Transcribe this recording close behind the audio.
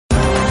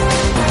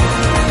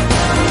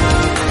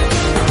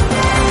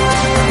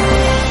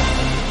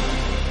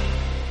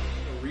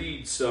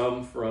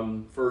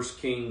1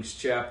 Kings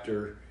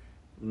chapter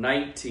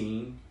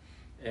 19,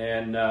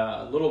 and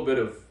a little bit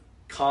of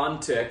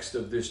context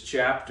of this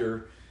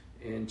chapter.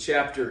 In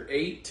chapter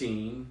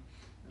 18,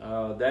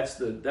 that's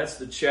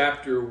the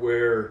chapter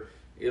where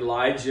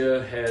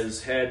Elijah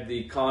has had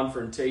the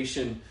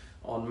confrontation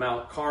on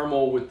Mount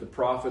Carmel with the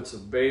prophets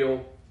of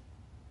Baal,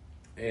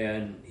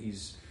 and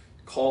he's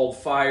called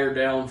fire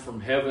down from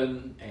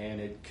heaven,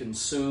 and it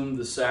consumed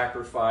the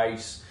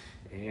sacrifice.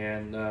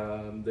 And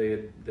they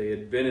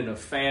had been in a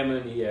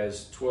famine. He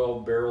has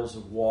 12 barrels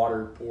of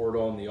water poured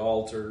on the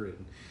altar,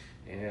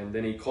 and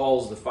then he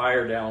calls the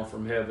fire down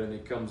from heaven.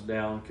 It comes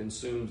down,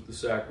 consumes the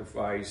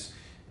sacrifice.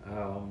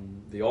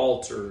 The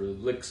altar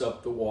licks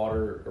up the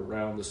water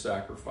around the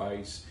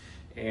sacrifice.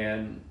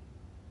 And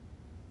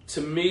to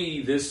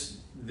me,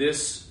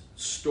 this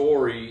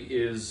story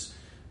is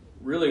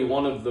really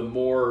one of the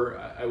more,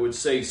 I would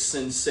say,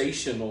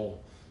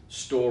 sensational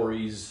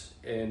stories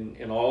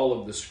in all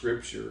of the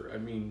Scripture. I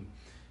mean,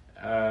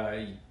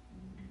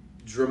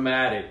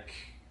 dramatic,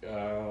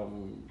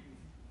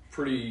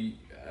 pretty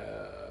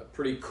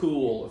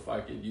cool, if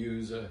I could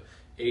use a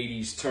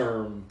 80s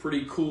term.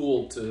 Pretty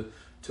cool to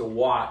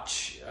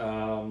watch,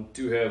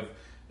 to have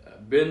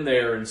been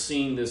there and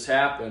seen this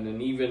happen,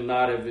 and even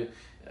not have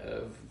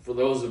for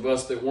those of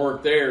us that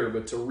weren't there,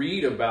 but to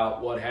read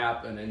about what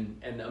happened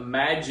and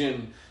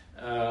imagine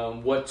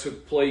what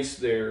took place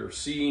there,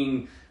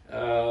 seeing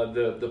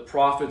the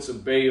prophets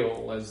of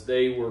Baal as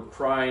they were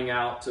crying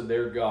out to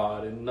their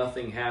God and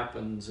nothing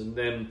happens, and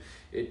then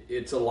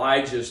it's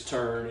Elijah's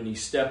turn and he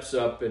steps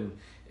up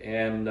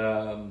and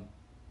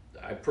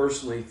I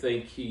personally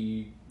think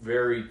he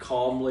very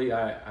calmly,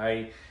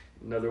 I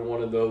another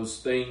one of those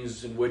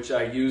things in which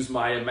I use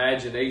my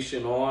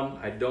imagination on.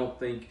 I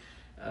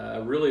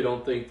really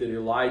don't think that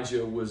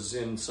Elijah was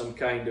in some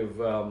kind of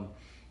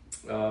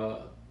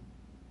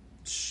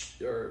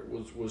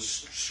was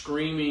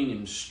screaming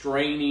and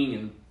straining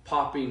and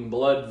popping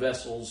blood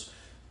vessels,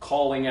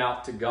 calling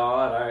out to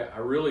God. I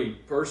really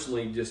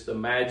personally just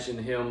imagine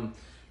him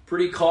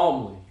pretty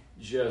calmly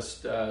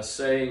just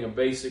saying a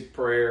basic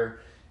prayer,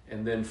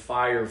 and then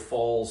fire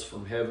falls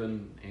from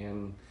heaven,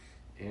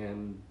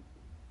 and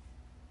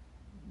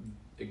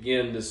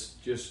again, this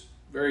just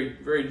very,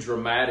 very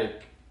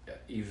dramatic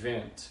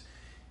event.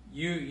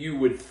 You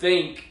would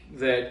think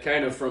that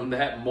kind of from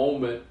that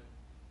moment,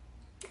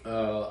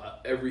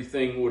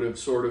 everything would have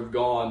sort of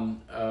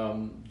gone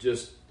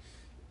just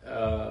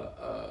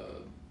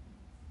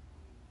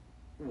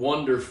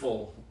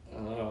wonderful,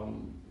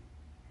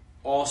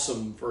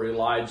 awesome for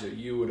Elijah.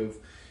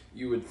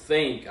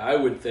 I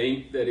would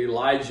think that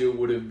Elijah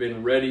would have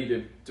been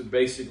ready to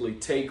basically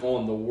take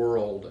on the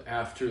world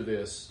after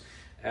this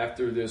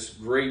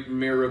great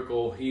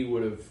miracle. He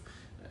would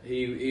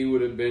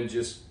have been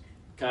just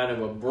kind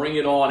of a bring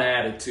it on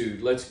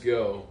attitude. Let's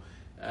go.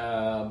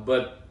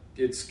 But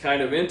it's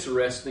kind of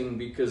interesting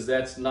because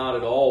that's not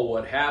at all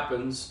what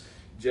happens.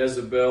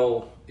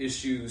 Jezebel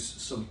issues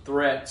some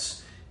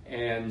threats,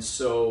 and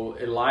so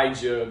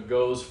Elijah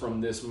goes from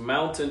this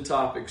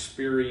mountaintop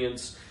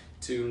experience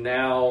to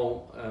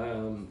now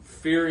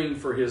fearing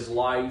for his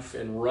life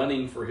and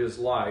running for his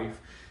life.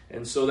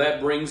 And so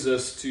that brings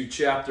us to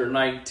chapter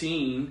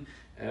 19,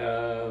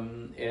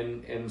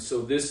 and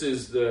so this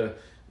is the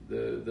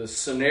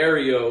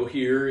scenario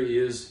here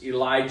is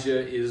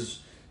Elijah is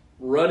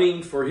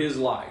running for his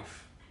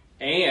life,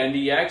 and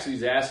he actually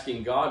is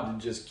asking God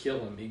to just kill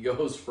him. He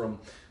goes from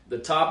the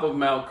top of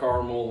Mount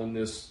Carmel in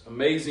this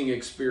amazing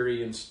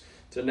experience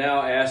to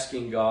now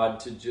asking God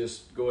to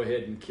just go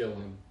ahead and kill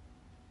him.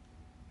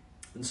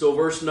 And so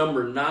verse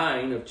number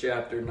 9 of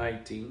chapter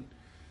 19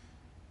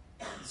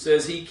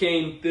 says, "He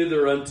came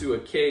thither unto a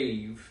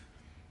cave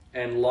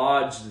and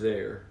lodged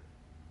there.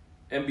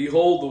 And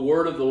behold, the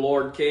word of the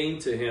Lord came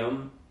to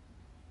him,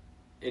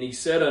 and he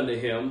said unto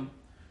him,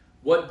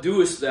 What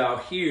doest thou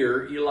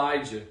here,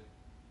 Elijah?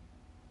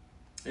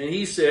 And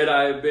he said,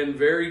 I have been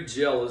very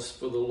jealous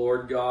for the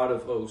Lord God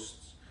of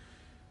hosts.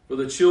 For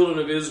the children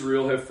of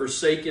Israel have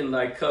forsaken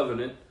thy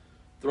covenant,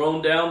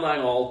 thrown down thine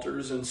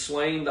altars, and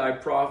slain thy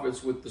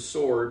prophets with the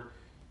sword.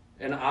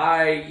 And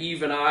I,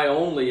 even I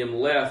only, am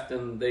left,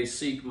 and they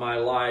seek my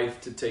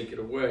life to take it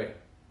away.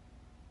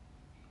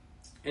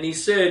 And he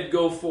said,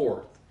 Go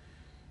forth,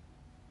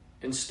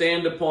 and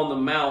stand upon the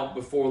mount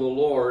before the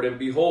Lord. And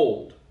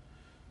behold,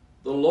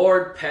 the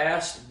Lord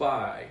passed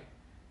by,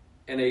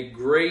 and a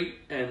great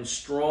and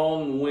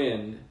strong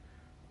wind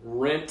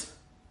rent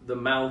the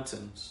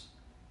mountains,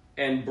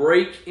 and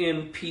brake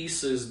in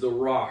pieces the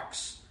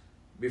rocks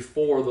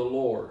before the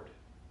Lord.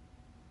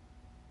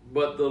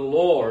 But the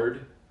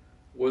Lord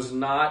was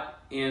not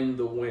in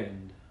the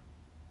wind.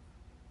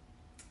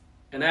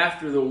 And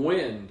after the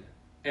wind,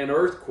 an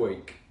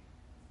earthquake.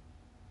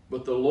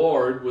 But the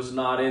Lord was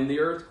not in the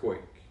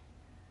earthquake.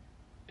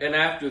 And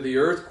after the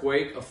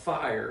earthquake, a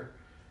fire.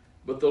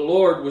 But the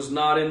Lord was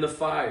not in the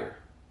fire.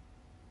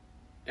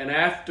 And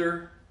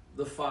after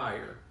the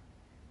fire,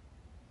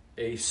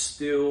 a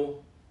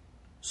still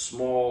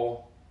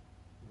small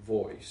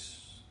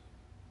voice.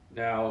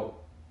 Now,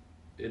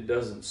 it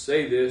doesn't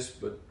say this,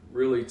 but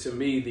really to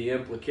me the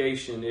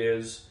implication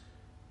is,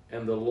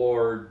 and the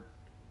Lord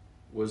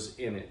was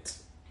in it.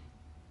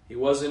 He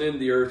wasn't in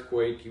the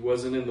earthquake, he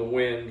wasn't in the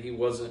wind, he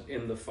wasn't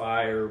in the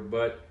fire,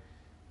 but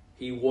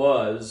he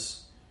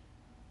was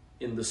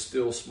in the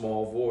still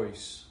small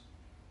voice.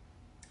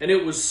 And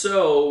it was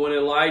so when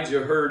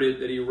Elijah heard it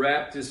that he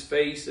wrapped his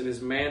face in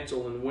his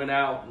mantle and went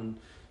out and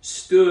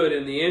stood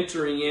in the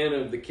entering in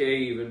of the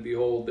cave. And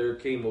behold, there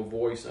came a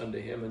voice unto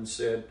him and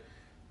said,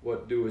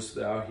 What doest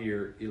thou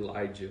here,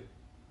 Elijah?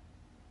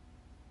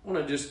 I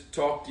want to just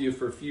talk to you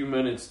for a few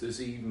minutes this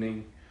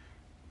evening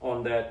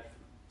on that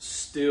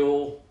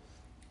still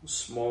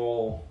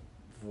small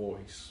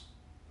voice.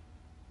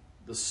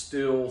 The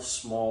still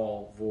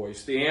small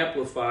voice. The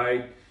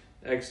Amplified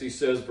actually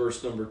says,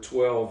 verse number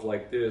 12,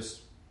 like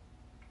this: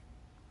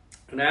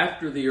 And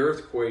after the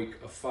earthquake,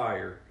 a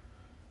fire,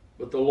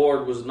 but the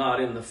Lord was not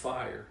in the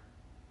fire.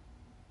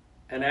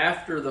 And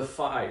after the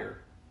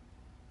fire,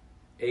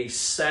 a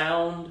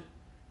sound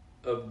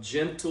of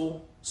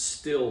gentle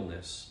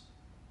stillness,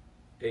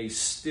 a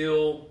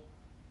still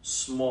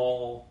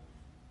small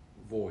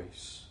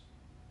voice.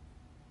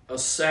 A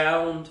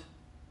sound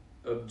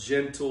of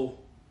gentle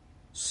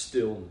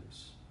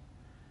stillness.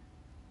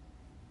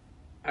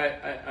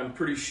 I'm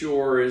pretty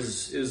sure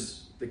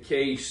is the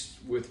case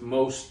with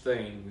most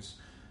things.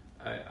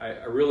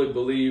 I really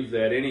believe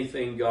that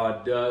anything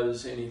God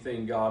does,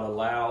 anything God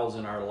allows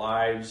in our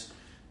lives,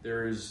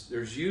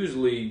 there's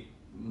usually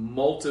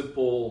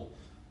multiple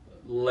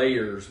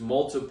layers,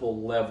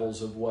 multiple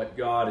levels of what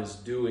God is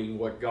doing,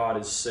 what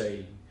God is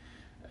saying.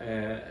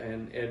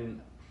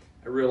 And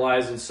I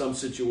realize in some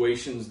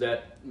situations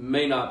that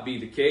may not be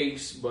the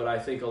case, but I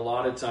think a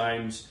lot of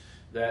times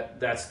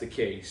that's the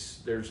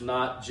case. There's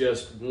not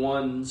just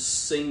one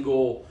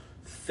single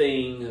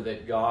thing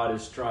that God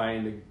is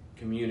trying to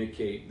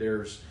communicate.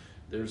 There's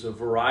a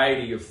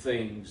variety of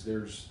things.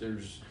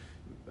 There's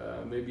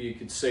maybe you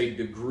could say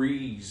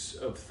degrees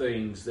of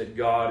things that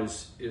God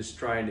is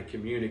trying to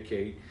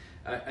communicate.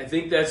 I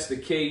think that's the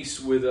case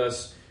with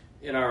us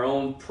in our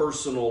own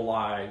personal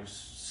lives,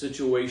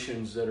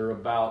 situations that are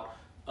about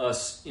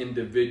us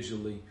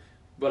individually.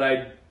 But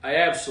I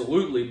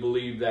absolutely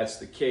believe that's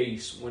the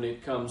case when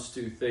it comes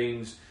to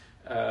things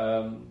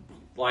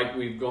like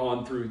we've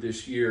gone through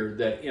this year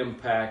that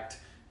impact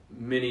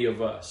many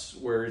of us,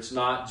 where it's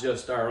not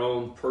just our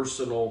own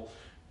personal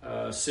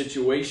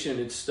situation,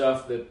 it's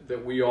stuff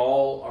that we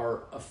all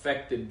are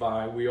affected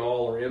by, we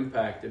all are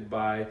impacted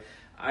by.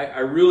 I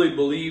really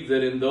believe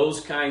that in those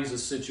kinds of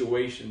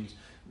situations,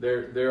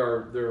 there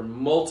are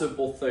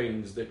multiple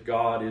things that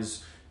God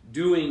is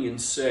doing and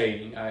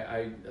saying.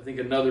 I think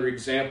another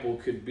example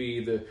could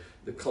be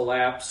the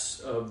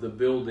collapse of the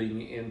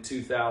building in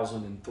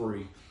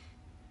 2003.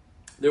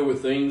 There were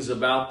things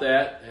about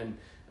that and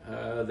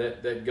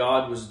that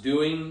God was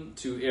doing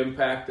to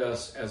impact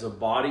us as a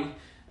body,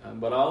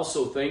 but I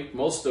also think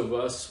most of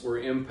us were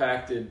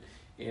impacted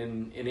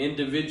in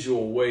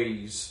individual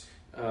ways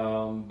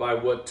by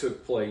what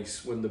took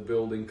place when the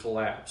building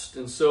collapsed.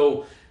 And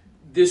so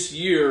this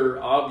year,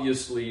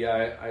 obviously,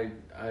 I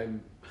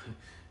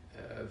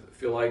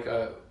feel like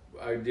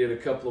I did a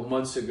couple of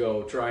months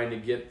ago, trying to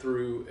get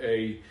through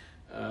a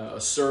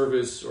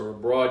service or a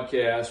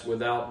broadcast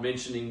without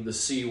mentioning the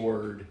C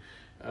word.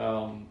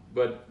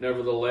 But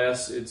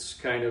nevertheless, it's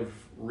kind of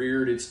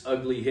reared its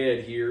ugly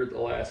head here the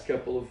last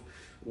couple of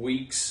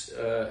weeks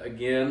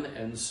again,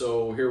 and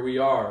so here we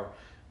are.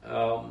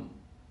 And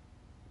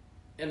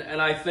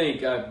I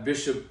think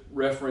Bishop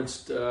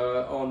referenced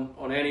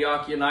on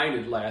Antioch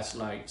United last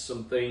night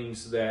some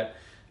things that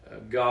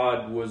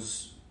God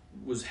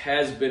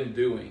has been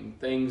doing,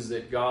 things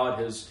that God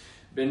has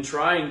been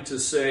trying to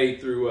say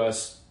through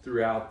us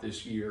throughout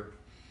this year.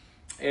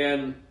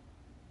 And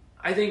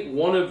I think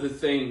one of the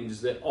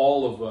things that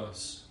all of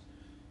us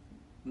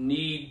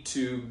need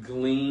to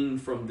glean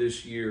from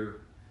this year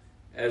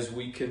as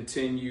we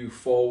continue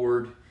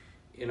forward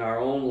in our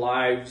own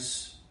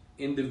lives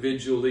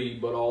individually,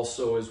 but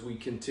also as we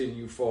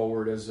continue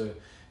forward as a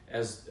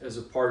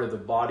part of the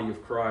body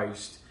of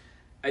Christ,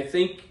 I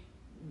think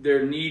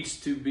there needs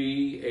to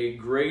be a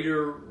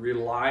greater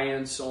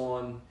reliance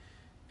on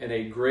and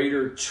a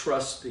greater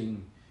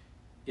trusting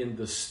in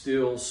the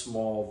still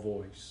small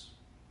voice.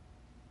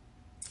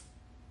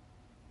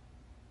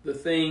 The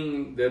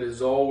thing that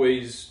has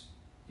always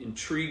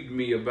intrigued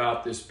me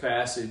about this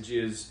passage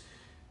is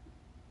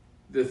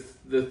the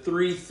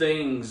three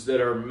things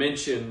that are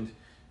mentioned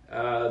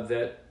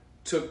that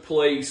took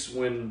place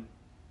when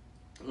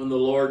the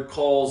Lord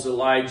calls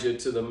Elijah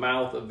to the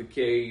mouth of the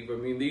cave. I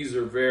mean, these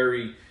are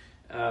very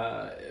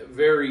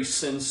very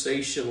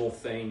sensational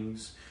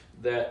things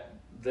that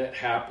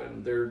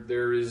happen.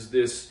 There is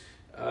this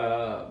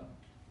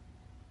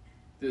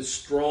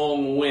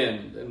strong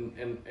wind,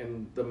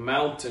 and the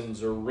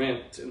mountains are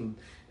rent, and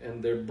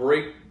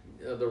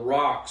the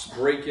rocks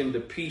break into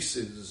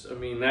pieces. I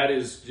mean, that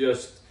is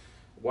just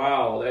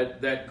wow.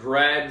 That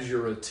grabs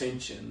your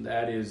attention.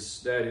 That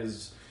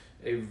is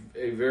a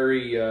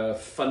very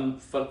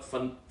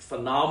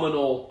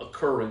phenomenal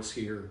occurrence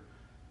here.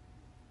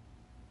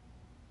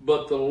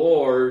 but the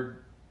Lord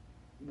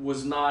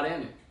was not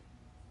in it.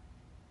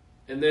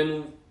 And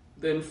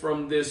then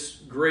from this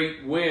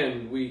great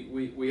wind,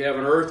 we have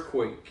an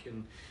earthquake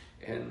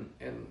and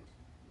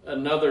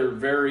another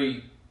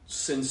very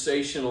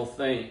sensational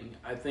thing.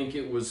 I think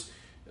it was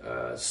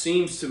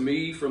seems to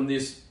me from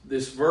this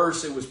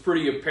verse, it was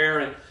pretty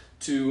apparent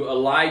to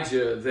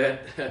Elijah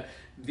that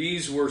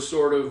these were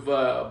sort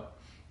of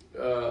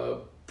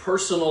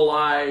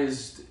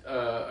personalized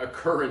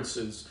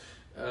occurrences,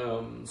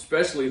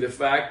 especially the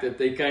fact that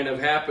they kind of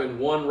happened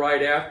one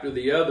right after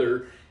the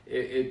other.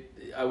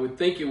 I would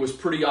think it was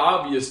pretty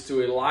obvious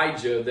to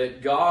Elijah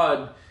that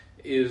God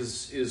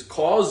is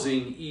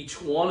causing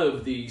each one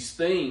of these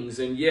things,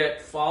 and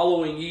yet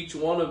following each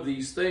one of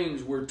these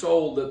things, we're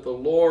told that the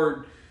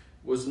Lord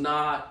was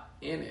not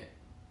in it.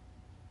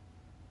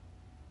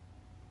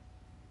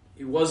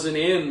 He wasn't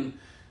in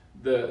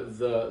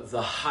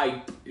the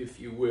hype, if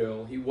you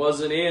will. He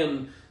wasn't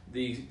in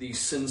the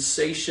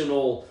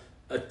sensational,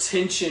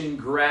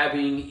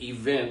 attention-grabbing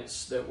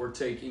events that were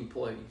taking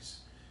place.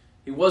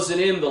 He wasn't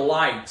in the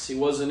lights. He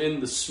wasn't in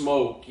the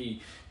smoke.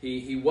 He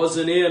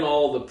wasn't in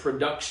all the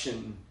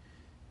production.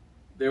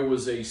 There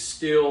was a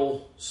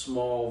still,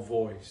 small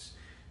voice.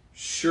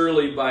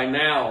 Surely by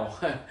now,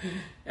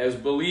 as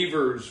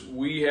believers,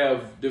 we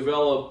have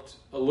developed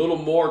a little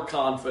more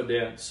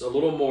confidence, a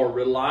little more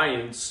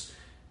reliance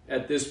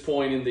at this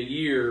point in the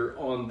year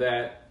on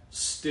that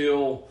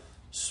still,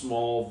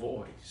 small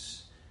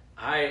voice.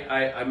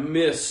 I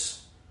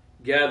miss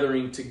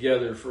gathering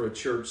together for a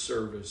church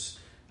service.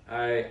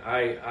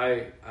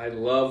 I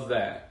love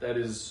that. That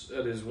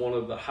is one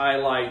of the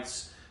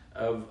highlights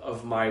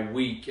of my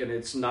week, and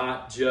it's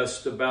not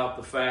just about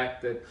the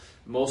fact that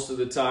most of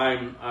the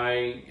time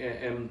I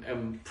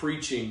am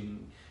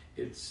preaching.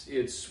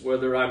 It's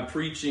whether I'm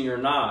preaching or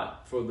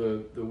not. For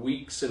the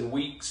weeks and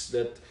weeks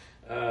that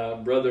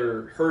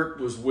Brother Hurt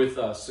was with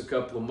us a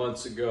couple of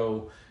months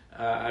ago,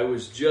 I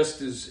was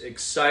just as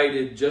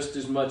excited, just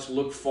as much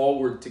look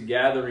forward to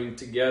gathering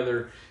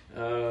together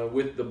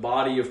with the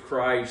body of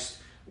Christ,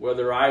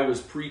 whether I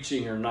was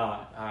preaching or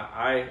not.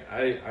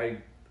 I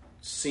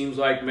seems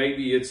like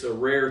maybe it's a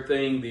rare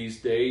thing these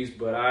days,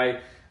 but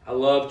I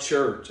love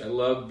church. I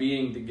love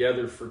being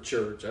together for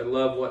church. I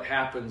love what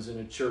happens in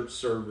a church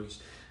service.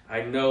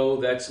 I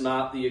know that's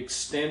not the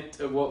extent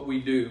of what we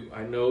do.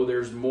 I know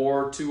there's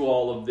more to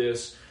all of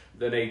this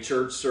than a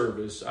church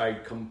service. I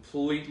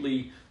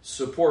completely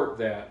support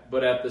that.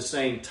 But at the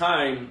same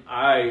time,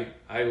 I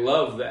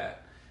love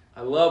that.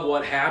 I love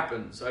what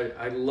happens.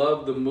 I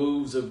love the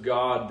moves of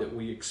God that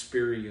we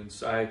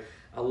experience. I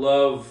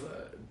love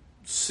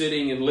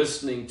sitting and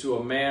listening to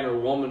a man or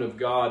woman of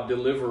God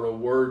deliver a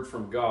word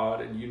from God,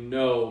 and you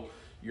know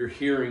you're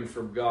hearing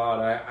from God.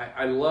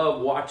 I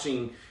love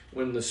watching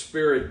when the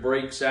Spirit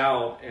breaks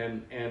out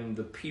and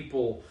the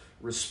people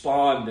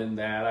respond in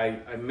that.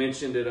 I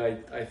mentioned it,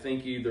 I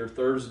think either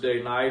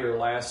Thursday night or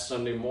last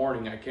Sunday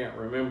morning, I can't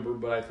remember,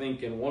 but I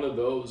think in one of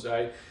those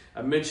I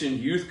mentioned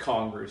Youth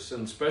Congress,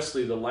 and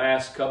especially the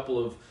last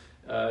couple of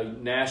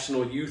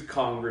national youth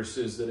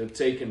congresses that have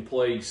taken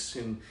place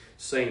in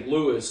St.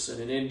 Louis and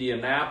in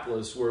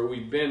Indianapolis, where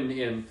we've been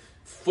in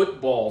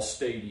football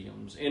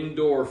stadiums,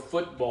 indoor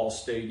football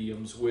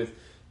stadiums with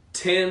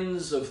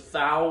tens of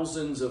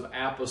thousands of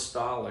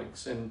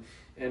apostolics,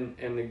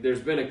 and there's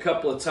been a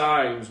couple of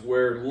times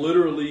where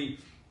literally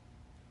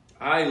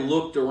I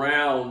looked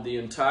around the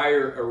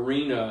entire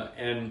arena,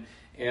 and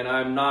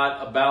I'm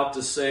not about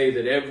to say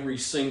that every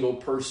single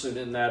person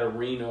in that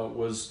arena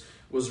was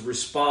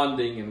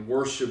responding and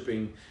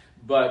worshiping,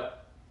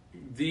 but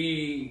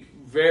the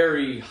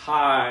very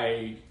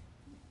high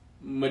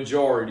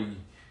majority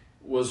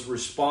was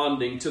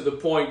responding, to the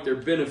point there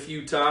have been a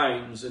few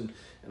times, and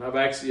I've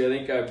actually, I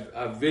think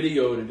I've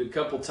videoed it a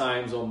couple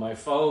times on my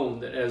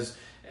phone, that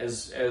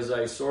as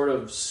I sort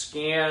of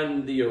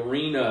scanned the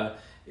arena,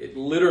 it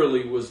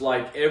literally was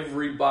like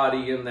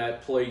everybody in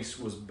that place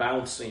was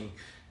bouncing.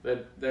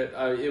 That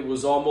it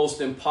was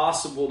almost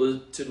impossible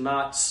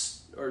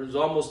it was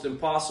almost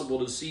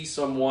impossible to see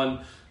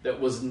someone that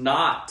was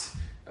not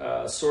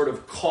sort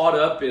of caught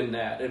up in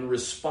that and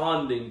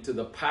responding to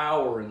the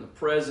power and the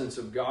presence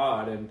of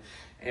God.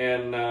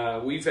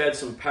 And we've had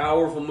some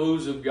powerful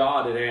moves of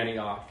God at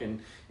Antioch and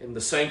in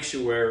the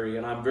sanctuary,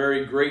 and I'm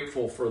very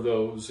grateful for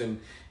those.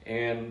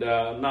 And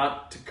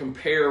not to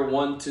compare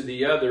one to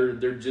the other,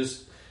 they're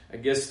just, I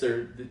guess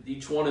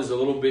each one is a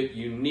little bit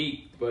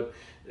unique, but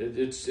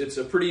it's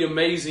a pretty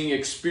amazing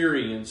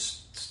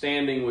experience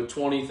standing with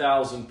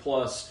 20,000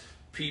 plus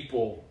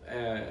people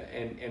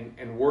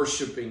and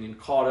worshiping and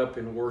caught up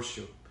in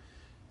worship.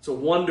 It's a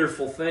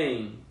wonderful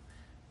thing,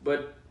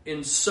 but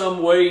in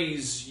some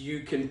ways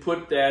you can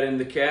put that in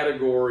the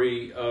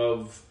category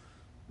of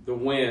the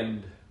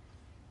wind,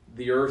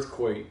 the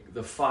earthquake,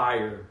 the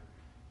fire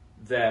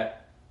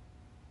that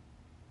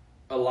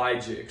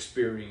Elijah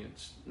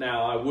experienced.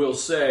 Now, I will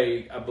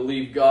say, I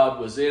believe God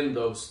was in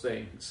those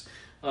things.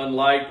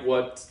 Unlike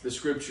what the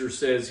scripture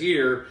says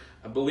here,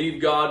 I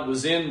believe God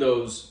was in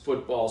those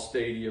football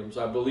stadiums.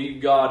 I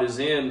believe God is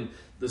in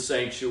the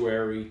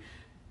sanctuary.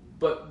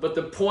 But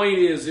the point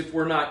is, if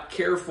we're not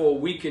careful,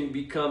 we can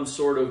become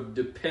sort of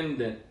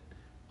dependent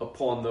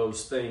upon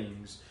those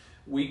things.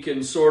 We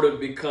can sort of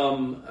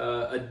become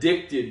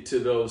addicted to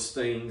those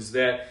things,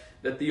 that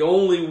the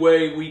only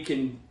way we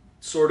can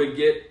sort of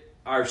get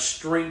our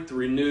strength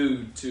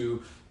renewed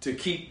to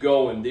keep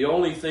going, the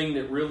only thing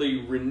that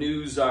really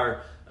renews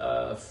our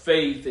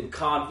faith and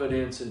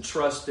confidence and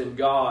trust in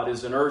God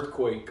is an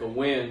earthquake, a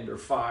wind, or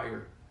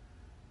fire.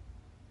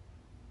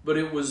 But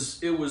it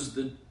was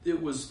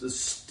the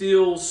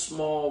still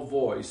small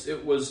voice.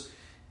 It was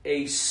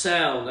a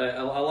sound.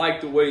 I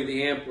like the way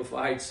the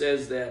Amplified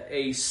says that.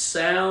 A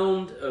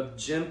sound of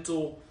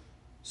gentle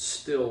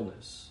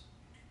stillness.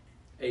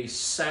 A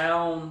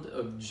sound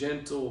of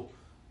gentle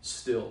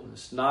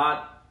stillness.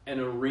 Not an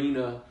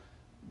arena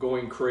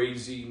going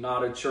crazy,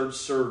 not a church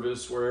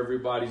service where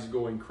everybody's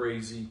going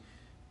crazy,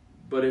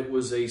 but it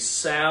was a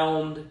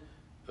sound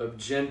of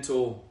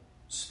gentle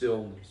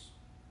stillness.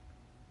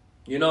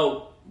 You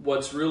know,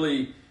 what's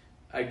really,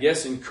 I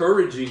guess,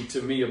 encouraging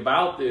to me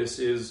about this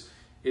is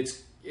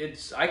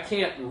I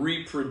can't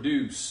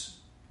reproduce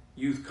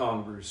Youth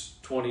Congress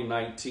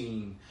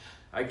 2019.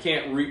 I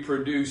can't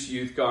reproduce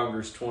Youth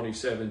Congress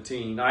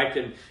 2017. I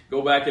can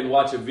go back and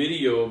watch a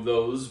video of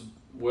those,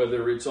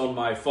 whether it's on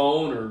my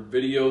phone or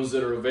videos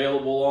that are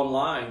available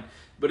online,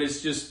 but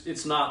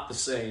it's not the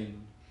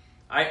same.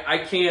 I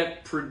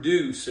can't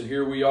produce, and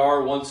here we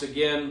are once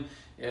again,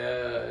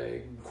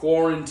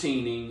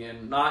 quarantining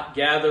and not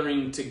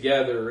gathering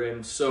together,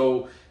 and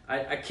so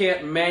I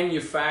can't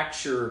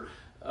manufacture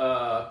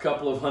a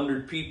couple of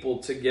hundred people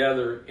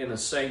together in a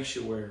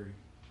sanctuary.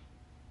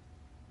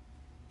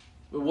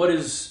 But what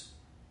is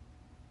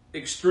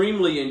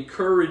extremely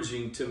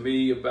encouraging to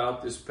me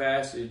about this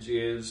passage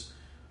is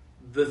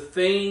the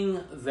thing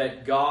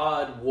that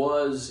God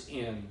was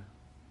in,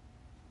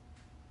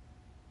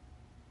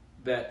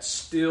 that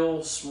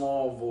still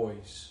small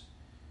voice.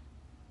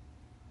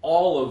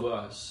 All of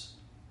us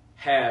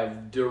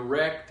have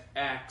direct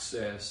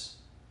access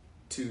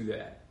to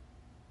that.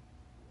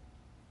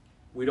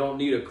 We don't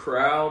need a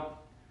crowd.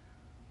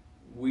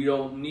 We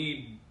don't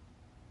need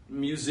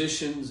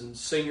musicians and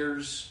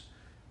singers.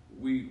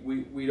 We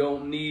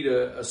don't need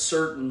a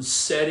certain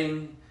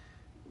setting.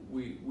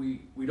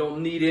 We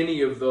don't need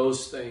any of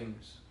those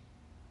things.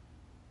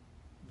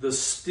 The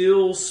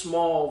still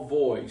small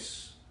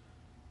voice,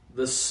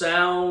 the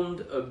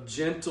sound of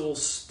gentle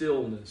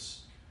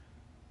stillness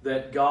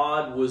that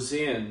God was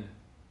in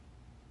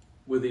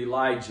with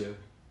Elijah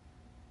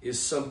is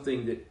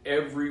something that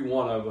every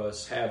one of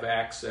us have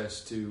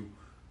access to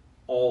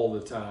all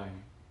the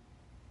time.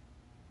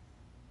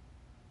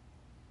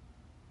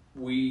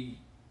 We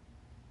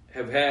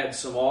have had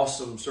some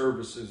awesome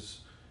services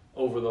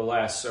over the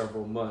last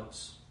several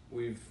months.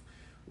 We've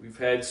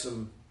had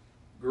some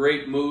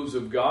great moves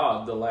of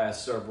God the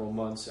last several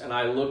months, and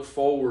I look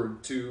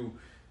forward to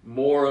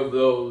more of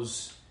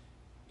those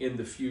in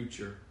the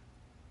future.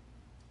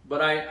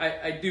 But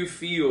I do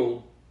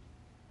feel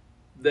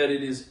that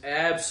it is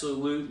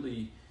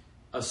absolutely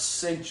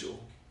essential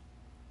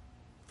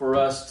for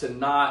us to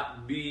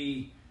not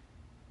be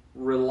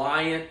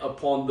reliant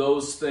upon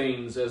those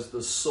things as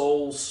the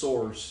sole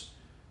source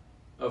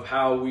of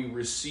how we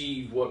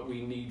receive what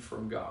we need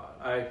from God.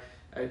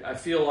 I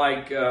feel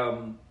like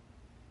there's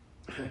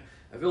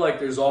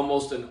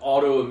almost an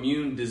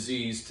autoimmune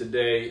disease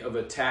today of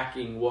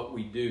attacking what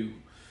we do,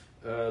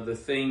 the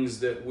things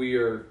that we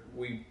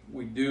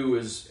do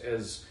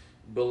as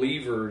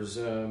believers,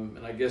 and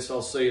I guess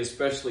I'll say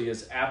especially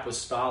as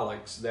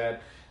apostolics,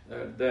 that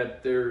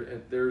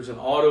there's an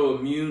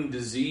autoimmune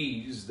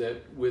disease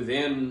that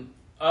within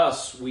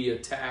us we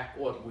attack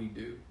what we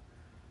do.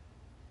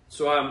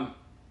 So I'm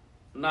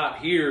not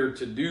here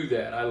to do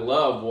that. I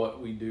love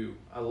what we do.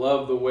 I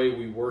love the way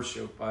we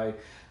worship. I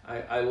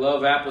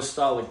love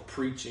apostolic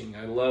preaching.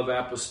 I love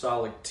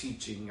apostolic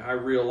teaching. I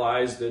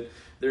realize that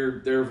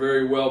there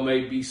very well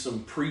may be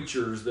some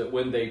preachers that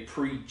when they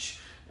preach,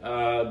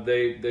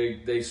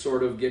 they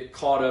sort of get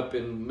caught up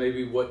in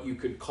maybe what you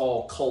could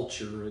call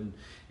culture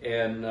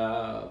and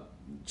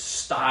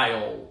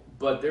style.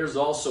 But there's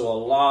also a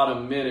lot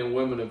of men and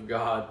women of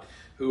God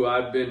who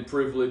I've been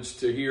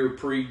privileged to hear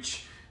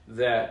preach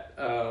that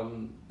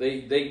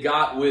they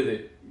got with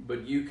it,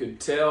 but you could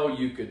tell,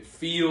 you could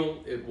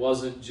feel it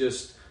wasn't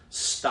just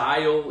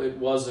style, it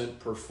wasn't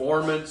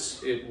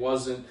performance,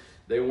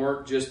 they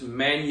weren't just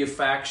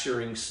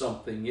manufacturing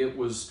something. It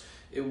was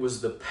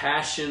the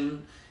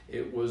passion,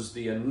 it was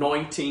the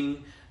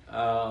anointing,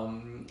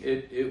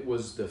 it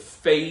was the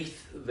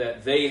faith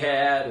that they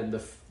had and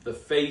the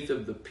faith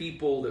of the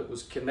people that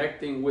was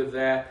connecting with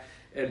that.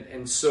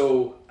 And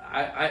so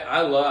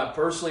I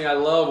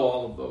love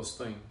all of those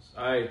things.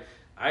 I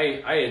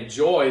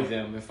enjoy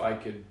them, if I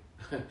could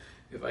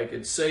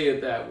say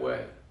it that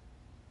way.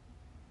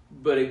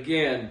 But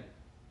again,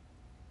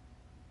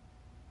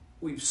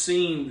 we've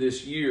seen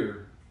this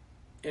year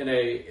in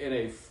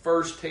a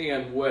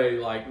first-hand way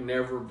like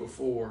never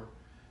before.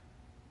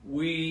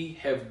 We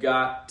have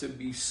got to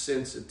be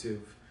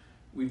sensitive.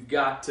 We've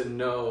got to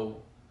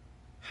know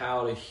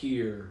how to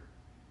hear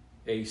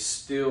a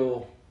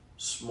still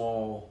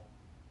small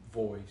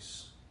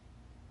voice.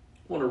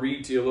 I want to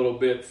read to you a little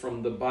bit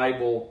from the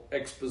Bible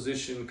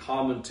exposition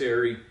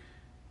commentary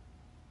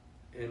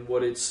and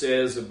what it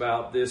says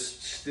about this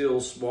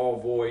still small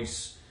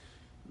voice,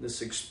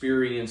 this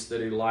experience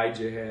that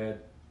Elijah had.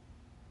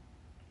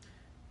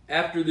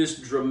 After this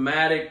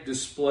dramatic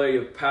display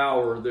of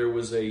power, there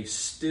was a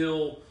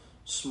still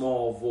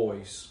small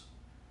voice,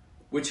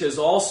 which has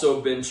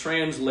also been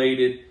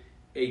translated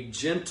a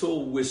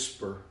gentle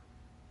whisper,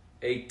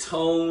 a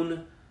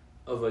tone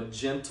of a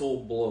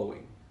gentle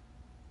blowing.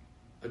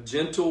 A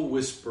gentle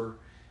whisper,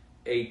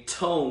 a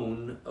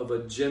tone of a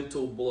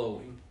gentle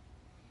blowing.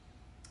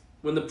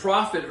 When the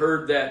prophet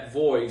heard that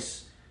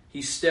voice,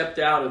 he stepped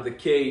out of the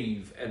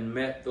cave and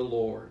met the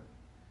Lord.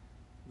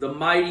 The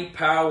mighty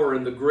power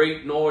and the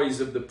great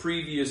noise of the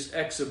previous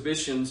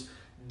exhibitions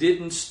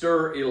didn't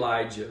stir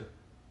Elijah,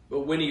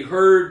 but when he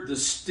heard the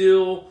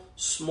still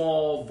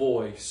small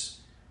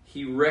voice,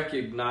 he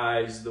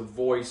recognized the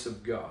voice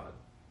of God.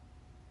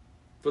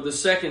 For the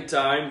second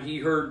time, he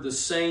heard the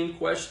same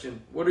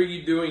question. What are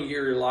you doing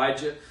here,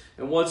 Elijah?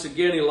 And once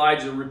again,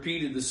 Elijah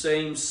repeated the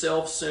same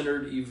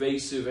self-centered,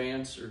 evasive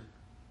answer.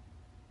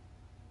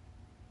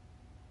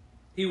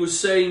 He was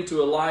saying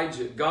to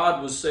Elijah,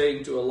 God was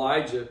saying to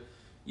Elijah,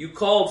 you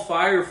called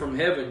fire from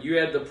heaven. You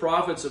had the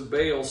prophets of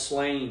Baal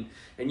slain,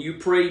 and you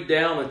prayed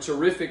down a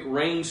terrific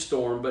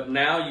rainstorm, but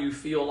now you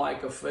feel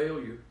like a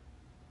failure.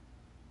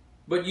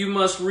 But you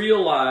must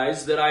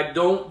realize that I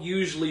don't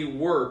usually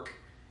work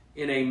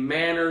in a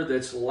manner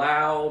that's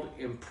loud,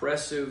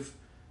 impressive,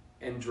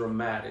 and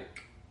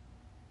dramatic.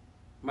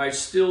 My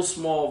still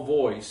small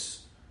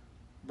voice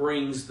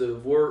brings the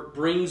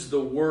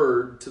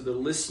word to the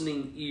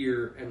listening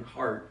ear and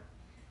heart.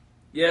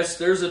 Yes,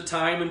 there's a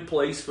time and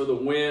place for the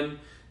wind,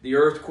 the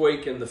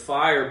earthquake, and the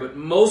fire, but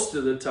most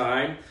of the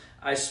time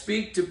I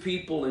speak to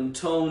people in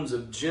tones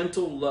of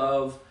gentle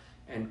love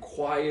and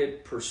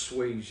quiet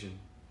persuasion.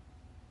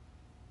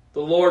 The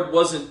Lord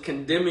wasn't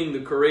condemning the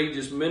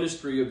courageous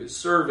ministry of his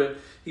servant.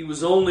 He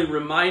was only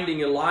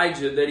reminding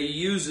Elijah that he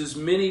uses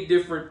many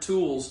different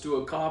tools to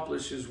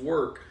accomplish his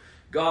work.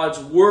 God's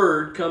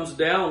word comes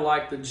down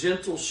like the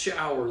gentle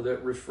shower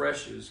that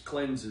refreshes,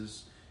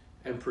 cleanses,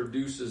 and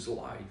produces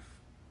life.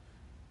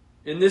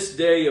 In this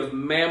day of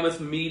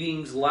mammoth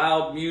meetings,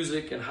 loud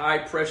music, and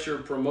high-pressure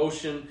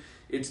promotion,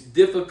 it's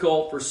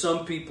difficult for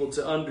some people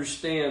to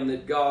understand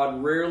that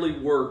God rarely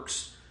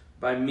works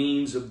by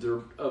means of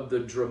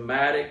the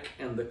dramatic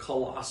and the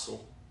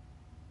colossal.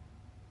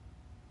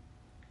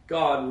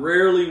 God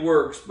rarely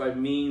works by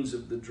means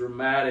of the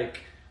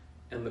dramatic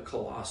and the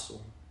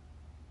colossal.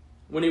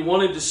 When he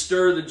wanted to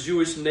stir the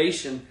Jewish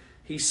nation,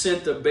 he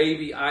sent a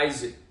baby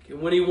Isaac.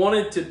 And when he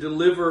wanted to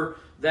deliver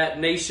that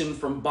nation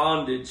from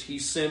bondage, he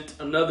sent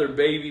another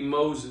baby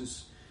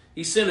Moses.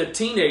 He sent a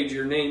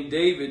teenager named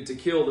David to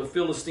kill the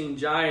Philistine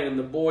giant, and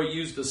the boy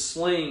used a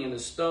sling and a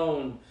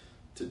stone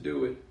to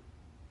do it.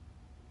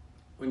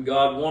 When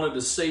God wanted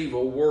to save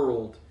a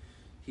world,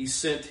 he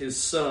sent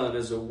his son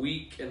as a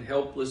weak and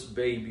helpless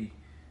baby.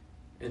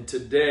 And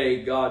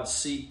today, God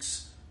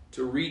seeks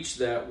to reach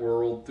that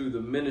world through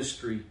the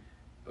ministry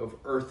of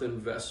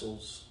earthen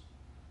vessels.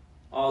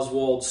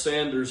 Oswald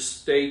Sanders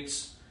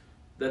states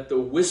that the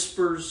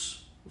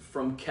whispers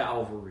from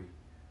Calvary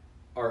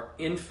are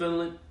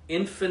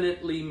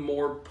infinitely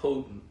more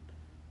potent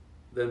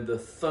than the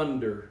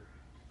thunder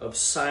of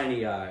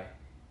Sinai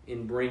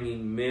in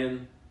bringing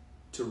men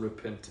to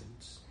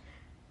repentance.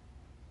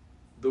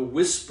 The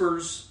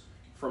whispers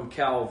from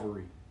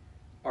Calvary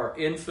are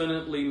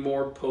infinitely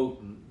more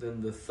potent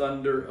than the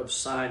thunder of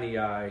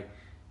Sinai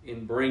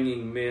in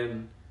bringing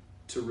men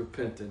to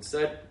repentance.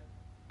 That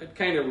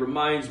kind of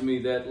reminds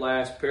me, that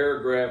last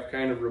paragraph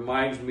kind of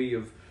reminds me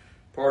of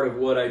part of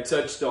what I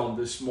touched on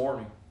this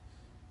morning.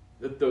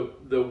 That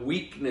the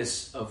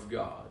weakness of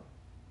God,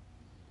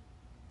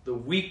 the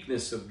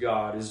weakness of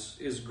God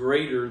is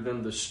greater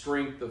than the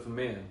strength of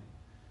men.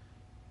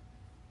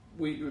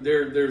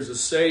 There's a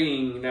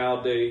saying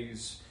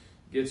nowadays,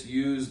 gets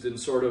used in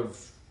sort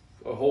of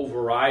a whole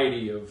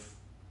variety of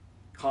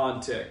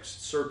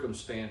contexts,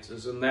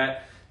 circumstances, and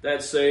that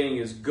saying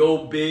is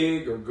go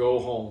big or go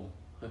home.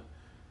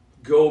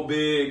 Go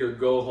big or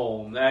go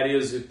home. That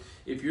is,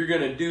 if you're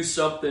going to do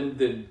something,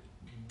 then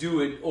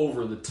do it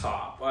over the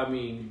top. I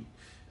mean,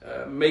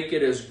 make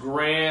it as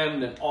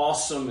grand and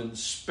awesome and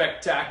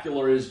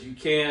spectacular as you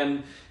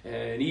can.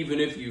 And even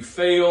if you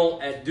fail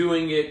at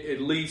doing it,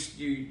 at least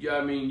you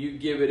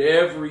give it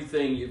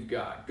everything you've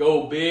got.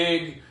 Go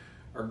big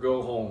or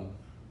go home.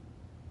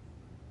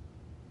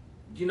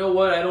 You know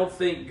what? I don't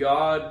think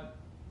God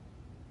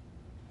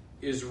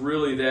is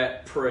really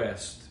that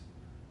pressed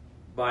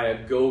by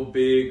a go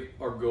big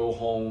or go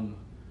home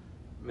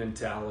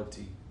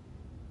mentality.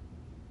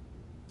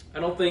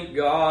 I don't think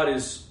God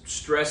is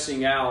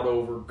stressing out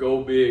over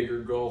go big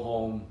or go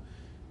home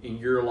in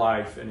your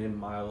life and in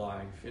my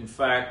life. In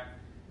fact,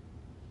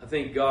 I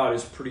think God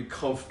is pretty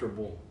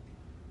comfortable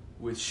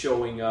with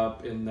showing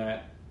up in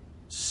that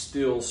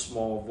still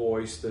small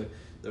voice.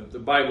 The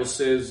Bible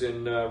says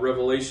in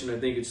Revelation, I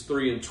think it's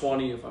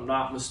 3:20, if I'm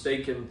not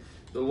mistaken,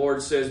 the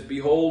Lord says,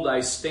 "Behold,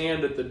 I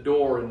stand at the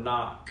door and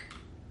knock."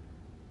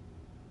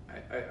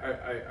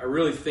 I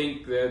really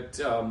think that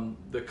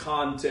the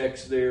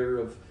context there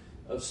of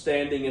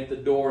standing at the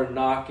door and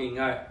knocking,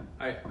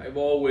 I've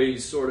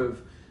always sort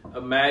of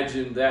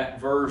imagined that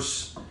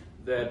verse,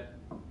 that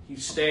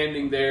he's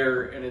standing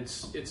there and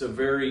it's a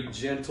very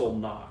gentle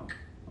knock.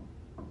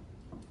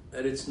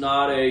 That he's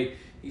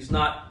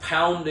not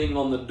pounding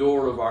on the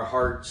door of our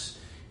hearts.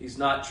 He's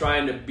not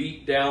trying to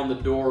beat down the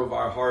door of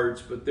our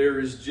hearts, but there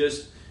is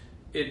just,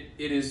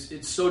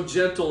 it's so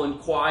gentle and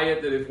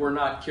quiet that if we're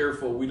not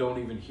careful, we don't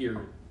even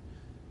hear it.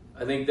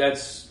 I think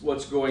that's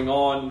what's going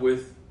on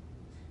with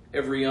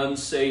every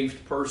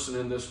unsaved person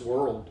in this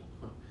world.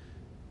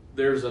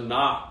 There's a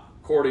knock.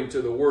 According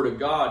to the Word of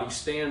God, he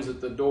stands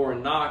at the door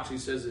and knocks. He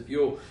says, if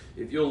you'll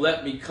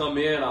let me come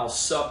in, I'll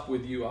sup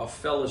with you, I'll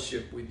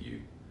fellowship with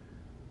you.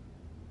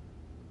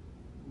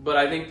 But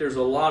I think there's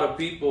a lot of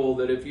people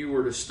that if you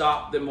were to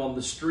stop them on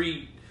the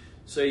street,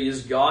 say,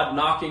 is God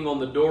knocking on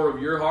the door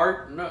of your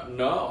heart?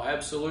 No,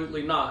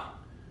 absolutely not.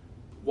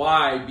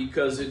 Why?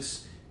 Because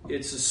it's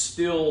a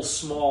still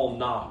small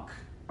knock.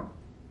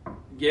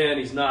 Again,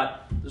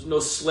 there's no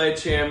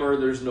sledgehammer,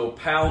 there's no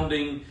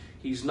pounding.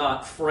 He's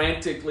not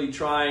frantically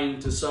trying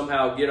to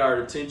somehow get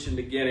our attention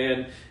to get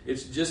in.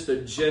 It's just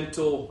a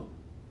gentle,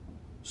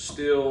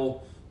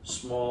 still,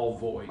 small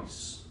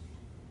voice.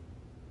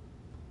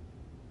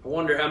 I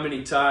wonder how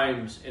many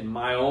times in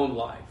my own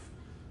life,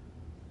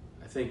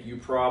 I think you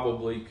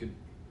probably could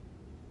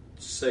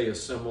say a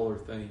similar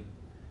thing.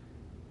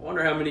 I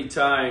wonder how many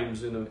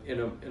times in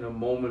a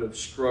moment of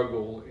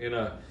struggle, in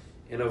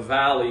a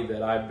valley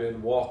that I've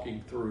been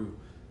walking through,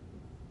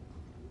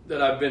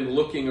 that I've been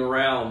looking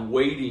around,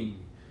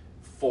 waiting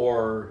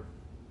for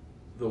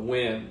the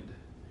wind,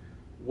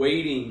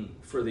 waiting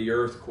for the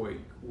earthquake,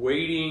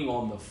 waiting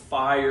on the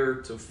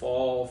fire to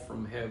fall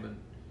from heaven.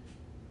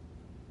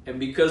 And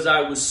because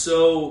I was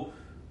so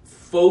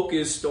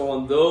focused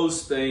on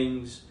those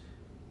things,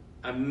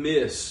 I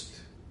missed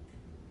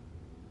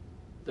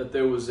that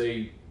there was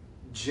a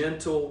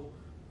gentle,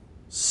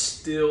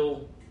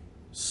 still,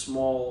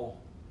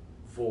 small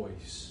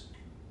voice.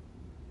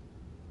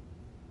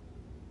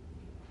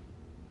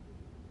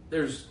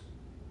 There's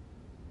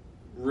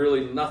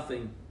really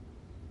nothing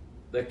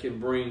that can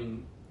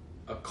bring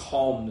a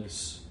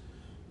calmness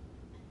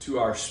to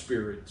our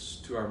spirits,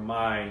 to our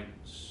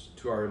minds,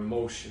 to our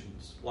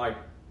emotions, like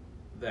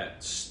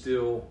that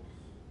still,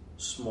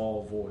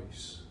 small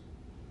voice.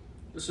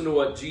 Listen to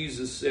what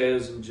Jesus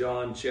says in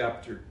John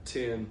chapter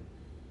 10,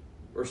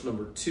 verse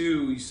number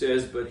 2. He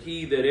says, "But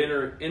he that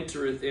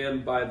entereth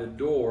in by the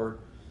door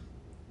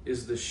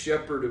is the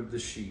shepherd of the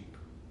sheep.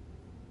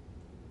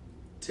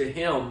 To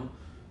him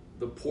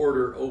the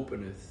porter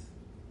openeth,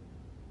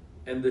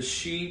 and the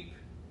sheep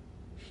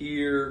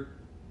hear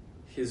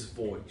his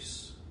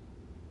voice.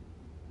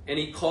 And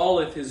he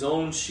calleth his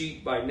own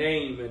sheep by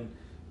name, and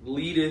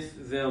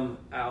leadeth them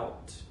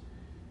out.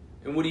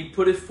 And when he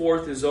putteth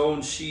forth his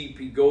own sheep,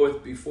 he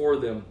goeth before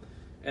them,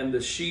 and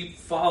the sheep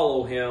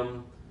follow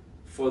him,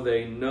 for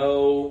they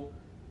know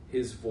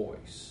his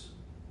voice."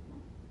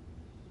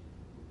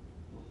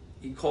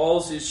 He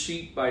calls his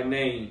sheep by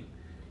name,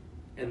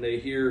 and they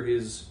hear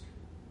his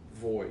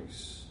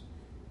voice.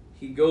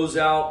 He goes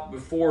out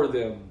before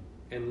them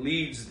and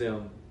leads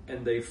them,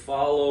 and they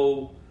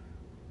follow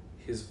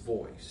his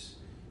voice.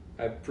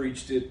 I've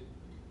preached it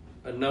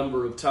a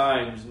number of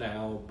times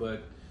now,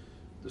 but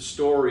the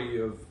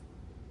story of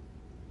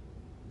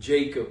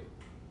Jacob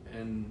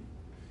and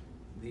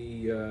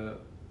the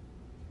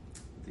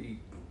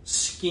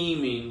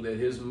scheming that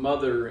his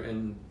mother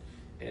and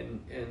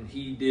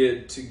he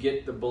did to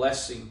get the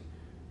blessing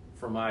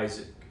from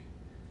Isaac.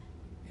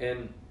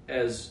 And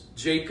as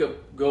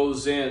Jacob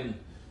goes in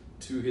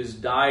to his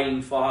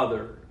dying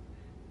father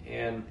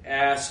and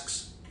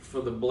asks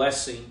for the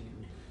blessing,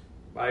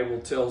 the Bible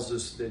tells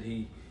us that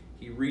he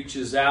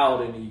reaches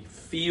out and he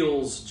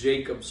feels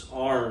Jacob's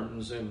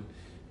arms, and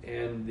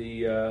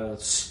the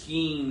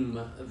scheme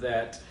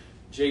that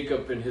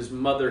Jacob and his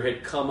mother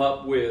had come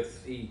up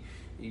with. He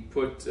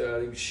put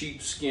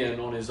sheepskin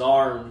on his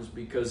arms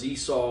because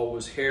Esau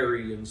was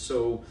hairy, and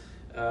so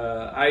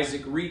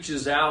Isaac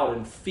reaches out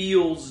and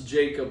feels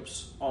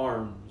Jacob's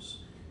arms,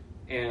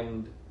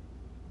 and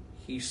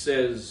he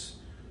says,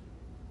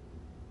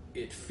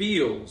 "It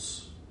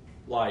feels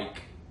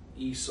like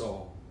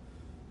Esau,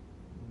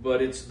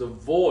 but it's the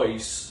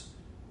voice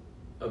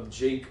of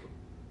Jacob.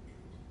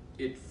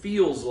 It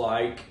feels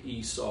like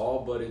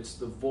Esau, but it's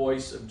the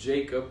voice of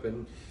Jacob."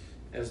 And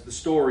as the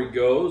story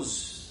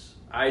goes,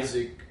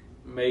 Isaac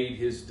made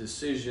his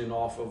decision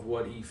off of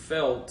what he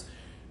felt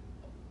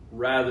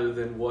rather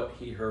than what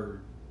he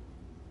heard,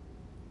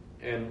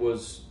 and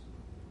was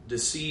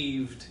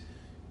deceived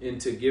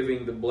into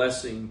giving the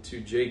blessing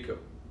to Jacob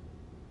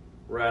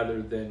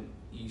rather than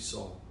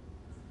Esau.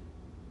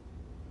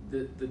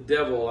 The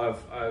devil,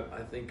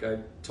 I think I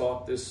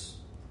taught this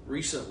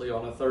recently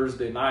on a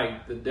Thursday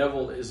night. The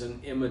devil is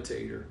an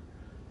imitator.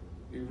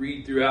 You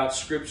read throughout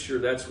Scripture,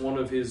 that's one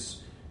of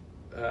his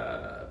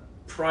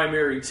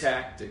primary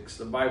tactics.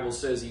 The Bible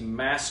says he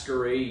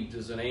masquerades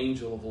as an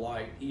angel of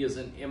light. He is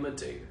an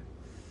imitator.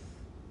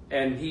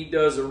 And he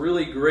does a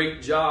really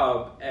great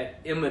job at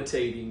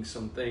imitating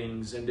some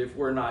things. And if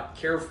we're not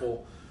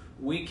careful,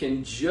 we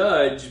can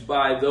judge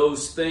by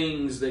those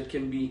things that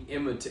can be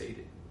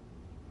imitated.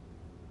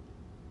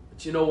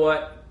 But you know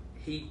what?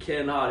 He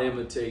cannot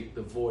imitate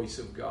the voice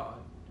of God.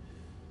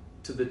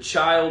 To the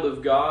child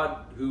of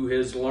God who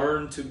has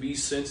learned to be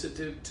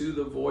sensitive to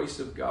the voice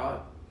of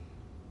God,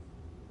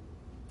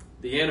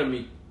 the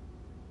enemy,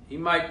 he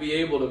might be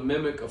able to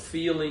mimic a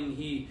feeling.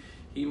 He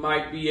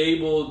might be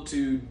able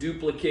to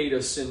duplicate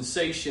a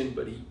sensation,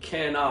 but he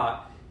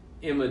cannot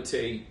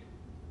imitate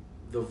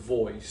the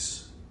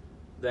voice,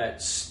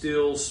 that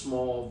still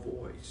small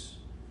voice.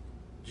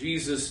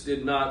 Jesus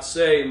did not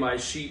say, "My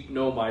sheep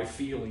know my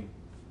feeling."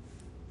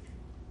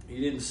 He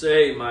didn't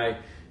say,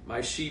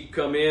 my sheep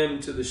come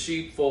into the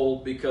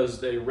sheepfold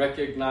because they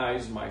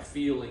recognize my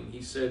feeling.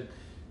 He said,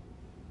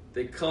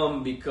 they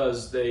come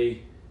because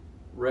they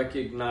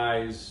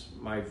recognize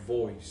my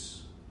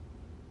voice.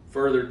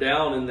 Further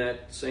down in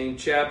that same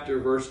chapter,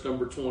 verse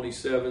number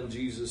 27,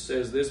 Jesus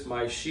says this,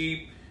 "My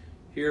sheep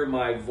hear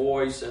my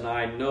voice, and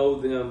I know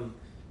them,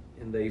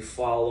 and they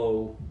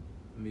follow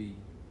me."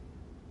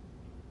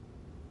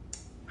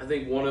 I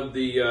think one of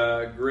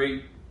the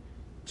great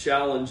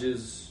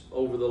challenges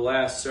over the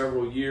last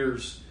several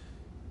years,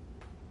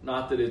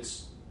 not that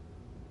it's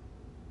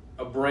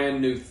a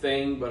brand new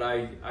thing, but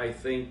I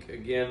think,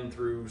 again,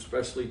 through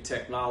especially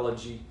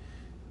technology,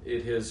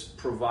 it has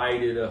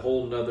provided a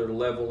whole nother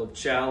level of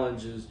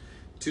challenges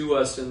to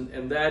us,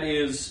 and that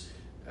is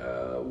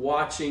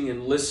watching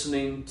and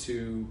listening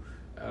to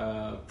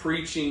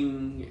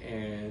preaching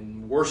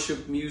and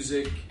worship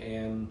music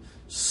and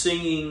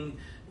singing,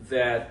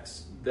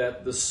 that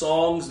the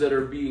songs that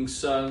are being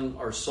sung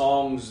are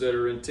songs that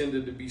are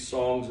intended to be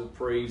songs of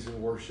praise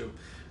and worship.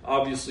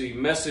 Obviously,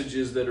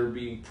 messages that are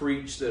being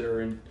preached that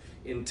are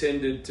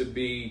intended to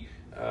be,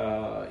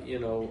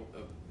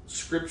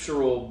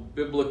 scriptural,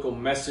 biblical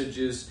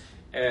messages,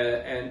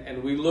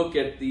 and we look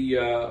at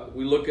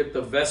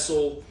the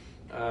vessel,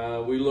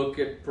 we look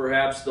at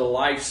perhaps the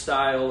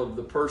lifestyle of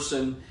the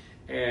person,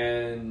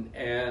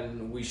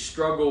 and we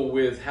struggle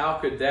with how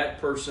could that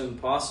person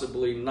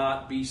possibly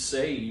not be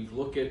saved.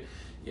 Look at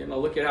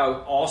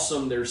how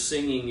awesome their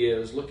singing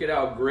is. Look at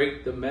how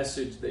great the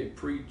message they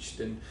preached,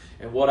 and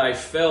what I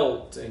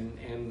felt,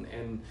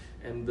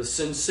 and the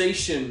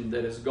sensation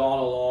that has gone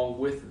along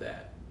with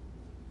that.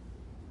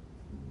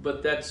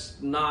 But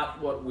that's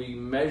not what we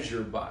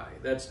measure by.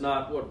 That's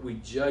not what we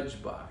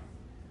judge by.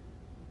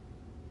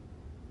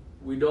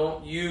 We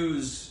don't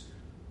use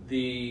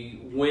the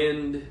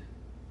wind,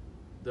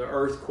 the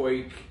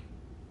earthquake,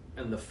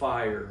 and the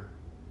fire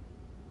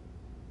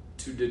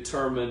to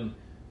determine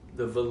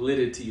the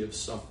validity of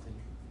something.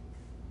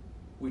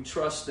 We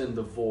trust in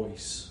the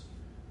voice.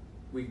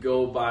 We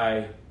go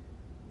by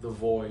the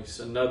voice.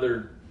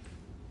 Another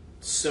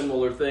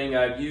similar thing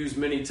I've used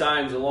many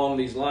times along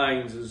these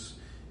lines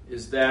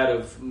is that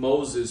of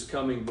Moses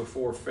coming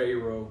before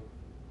Pharaoh.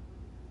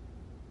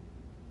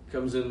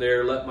 Comes in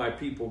there, "Let my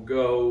people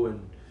go,"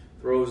 and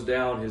throws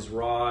down his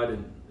rod,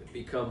 and it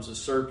becomes a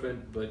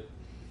serpent. But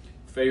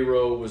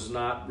Pharaoh was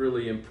not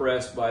really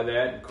impressed by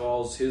that and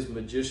calls his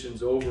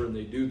magicians over, and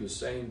they do the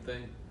same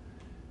thing.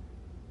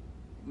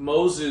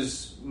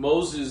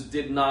 Moses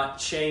did not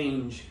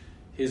change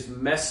his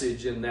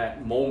message in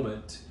that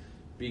moment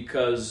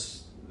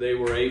because they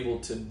were able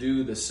to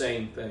do the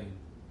same thing.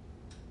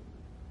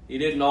 He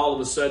didn't all of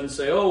a sudden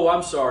say, "Oh,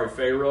 I'm sorry,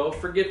 Pharaoh.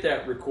 Forget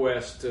that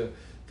request to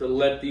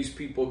let these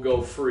people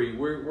go free.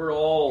 We're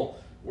all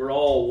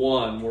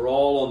one. We're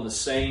all on the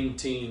same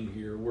team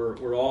here.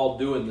 We're all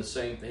doing the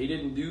same thing." He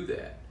didn't do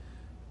that.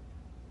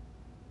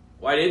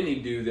 Why didn't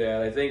he do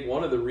that? I think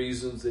one of the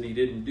reasons that he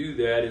didn't do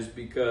that is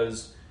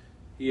because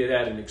he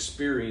had an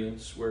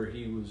experience where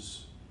he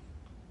was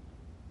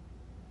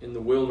in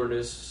the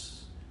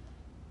wilderness.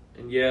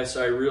 And yes,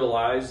 I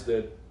realize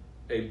that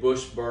a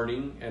bush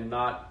burning and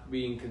not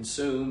being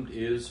consumed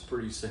is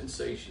pretty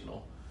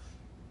sensational.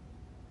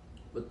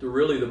 But the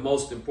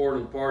most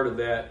important part of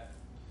that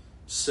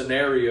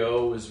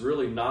scenario is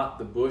really not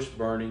the bush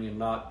burning and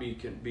not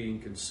being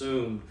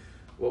consumed.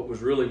 What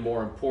was really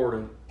more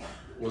important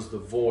was the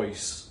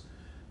voice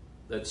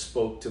that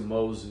spoke to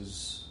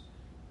Moses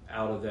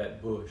out of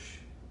that bush.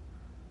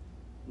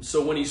 And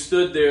so when he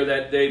stood there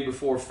that day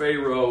before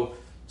Pharaoh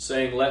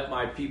saying, "Let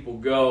my people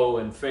go,"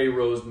 and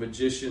Pharaoh's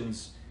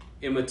magicians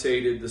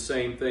imitated the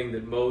same thing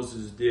that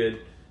Moses did,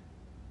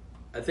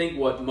 I think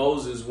what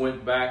Moses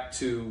went back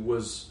to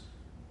was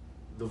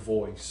the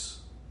voice.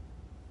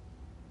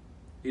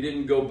 He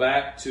didn't go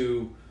back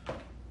to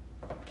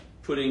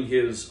putting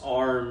his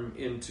arm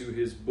into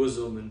his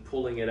bosom and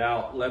pulling it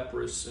out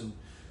leprous and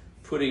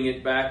putting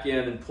it back in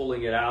and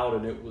pulling it out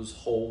and it was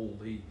whole.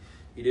 He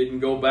didn't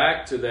go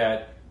back to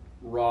that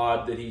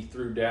rod that he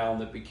threw down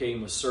that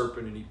became a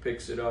serpent, and he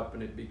picks it up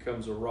and it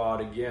becomes a rod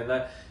again.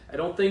 I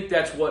don't think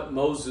that's what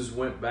Moses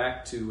went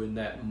back to in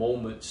that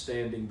moment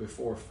standing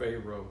before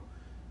Pharaoh.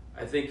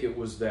 I think it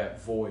was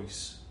that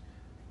voice.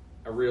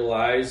 I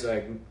realize,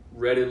 I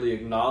readily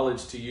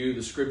acknowledge to you,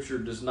 the scripture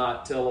does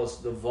not tell us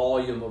the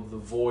volume of the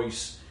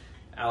voice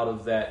out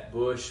of that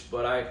bush,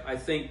 but I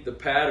think the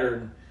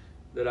pattern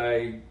that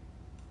I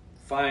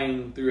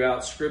find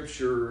throughout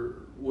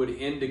scripture would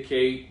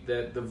indicate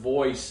that the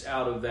voice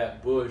out of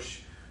that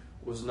bush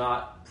was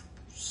not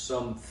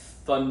some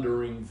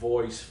thundering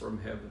voice from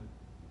heaven.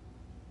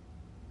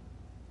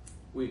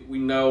 We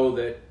know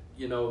that,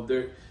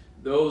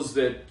 those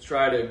that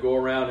try to go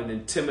around and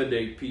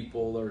intimidate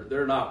people,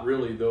 they're not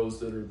really those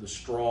that are the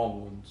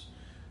strong ones.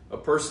 A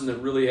person that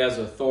really has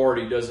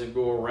authority doesn't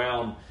go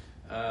around,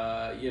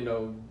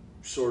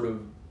 sort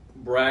of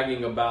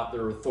bragging about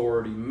their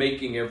authority,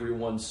 making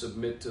everyone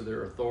submit to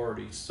their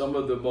authority. Some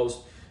of the most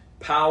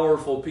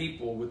powerful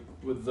people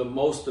with the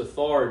most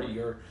authority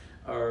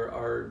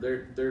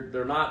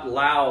they're not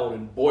loud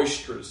and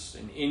boisterous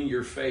and in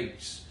your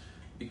face,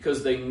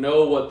 because they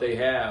know what they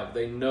have.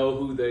 They know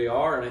who they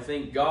are. And I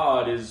think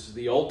God is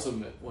the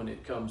ultimate when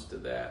it comes to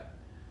that.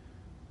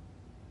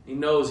 He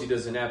knows he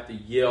doesn't have to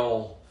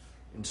yell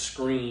and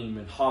scream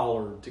and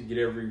holler to get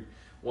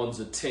everyone's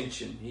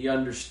attention. He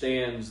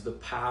understands the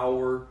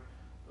power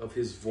of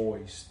his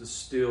voice, the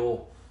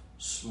still,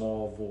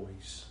 small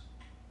voice.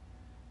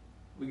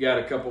 We got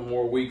a couple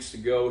more weeks to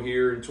go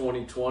here in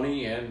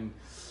 2020, and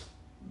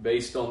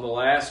based on the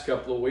last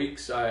couple of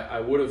weeks, I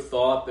would have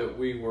thought that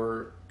we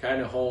were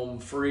kind of home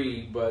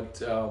free, but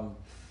the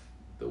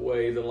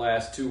way the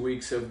last 2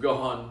 weeks have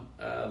gone,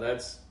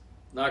 that's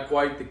not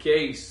quite the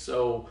case.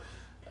 So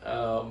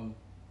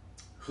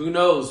who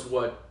knows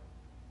what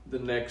the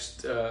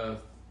next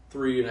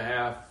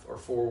 3.5 or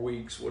 4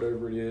 weeks,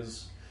 whatever it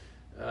is,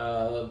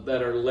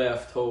 that are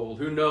left hold.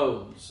 Who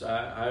knows?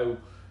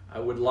 I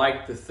would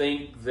like to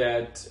think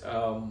that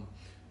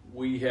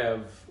we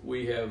have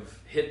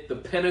hit the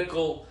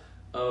pinnacle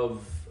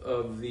of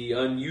the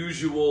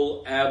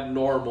unusual,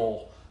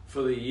 abnormal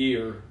for the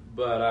year,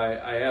 but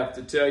I have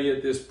to tell you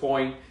at this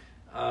point,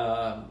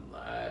 I'm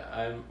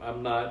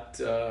not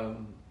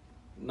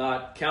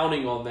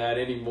counting on that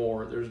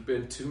anymore. There's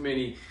been too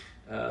many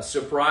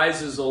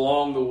surprises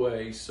along the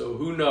way, so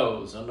who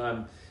knows?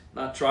 I'm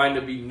not trying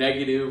to be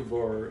negative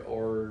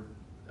or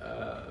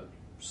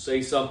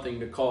say something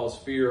to cause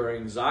fear or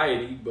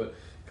anxiety, but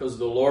because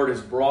the Lord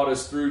has brought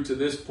us through to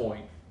this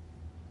point.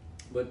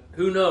 But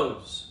who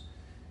knows?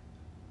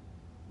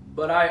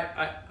 But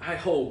I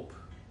hope,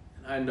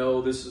 and I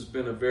know this has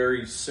been a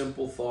very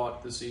simple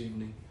thought this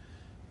evening.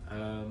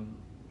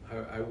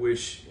 I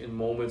wish in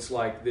moments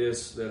like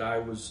this that I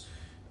was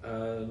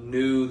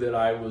knew that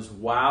I was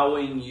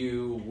wowing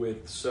you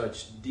with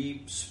such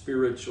deep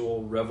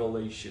spiritual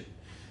revelation.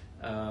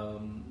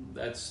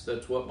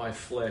 That's what my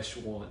flesh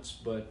wants,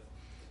 but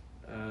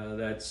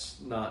that's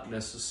not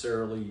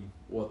necessarily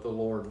what the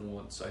Lord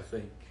wants, I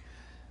think.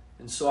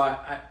 And so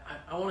I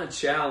want to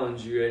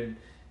challenge you, and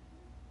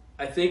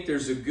I think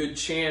there's a good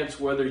chance,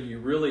 whether you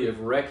really have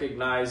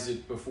recognized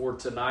it before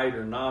tonight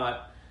or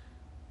not,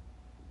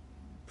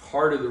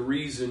 part of the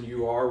reason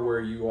you are where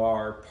you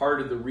are,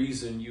 part of the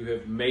reason you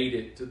have made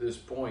it to this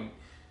point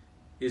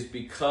is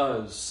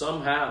because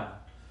somehow,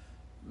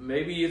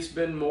 maybe it's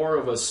been more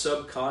of a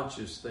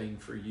subconscious thing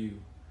for you,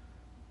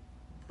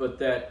 but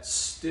that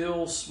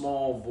still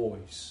small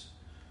voice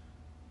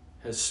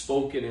has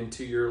spoken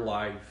into your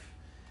life,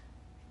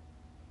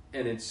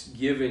 and it's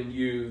given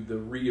you the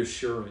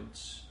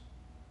reassurance.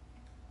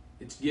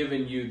 It's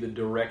given you the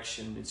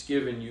direction. It's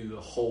given you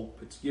the hope.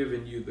 It's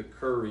given you the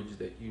courage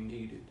that you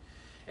needed.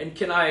 And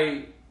can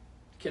I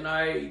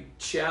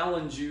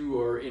challenge you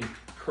or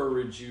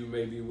encourage you,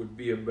 maybe would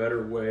be a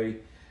better way.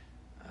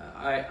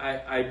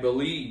 I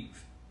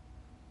believe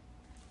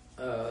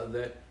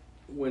that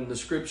when the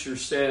scripture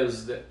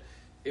says that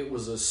it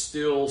was a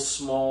still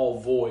small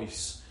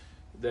voice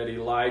that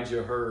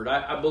Elijah heard,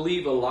 I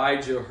believe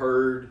Elijah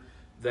heard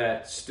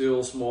that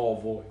still small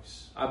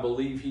voice. I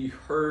believe he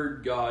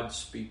heard God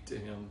speak to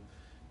him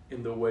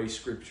in the way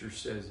scripture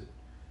says it.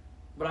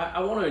 But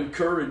I want to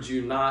encourage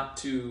you not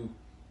to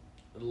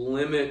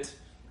limit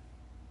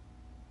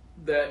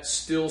that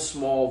still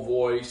small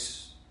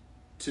voice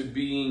to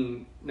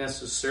being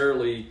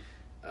necessarily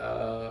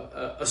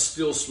a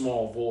still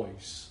small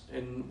voice.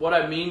 And what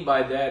I mean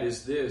by that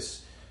is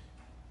this: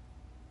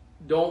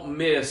 don't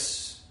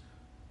miss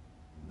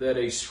that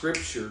a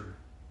scripture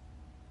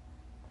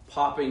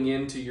popping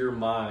into your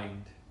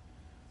mind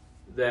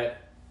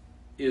that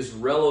is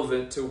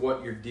relevant to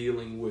what you're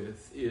dealing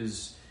with,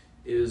 is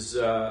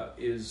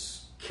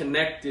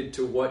connected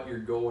to what you're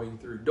going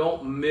through.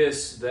 Don't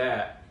miss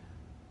that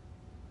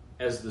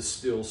as the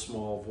still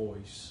small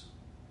voice.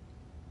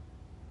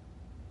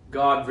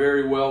 God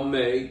very well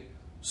may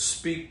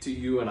speak to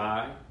you and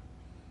I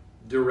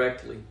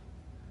directly,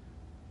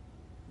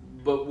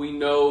 but we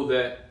know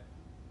that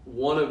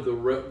one of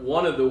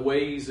the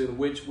ways in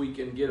which we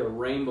can get a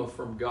rhema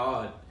from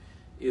God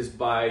is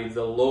by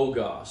the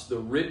Logos, the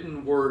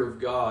written Word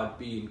of God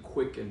being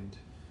quickened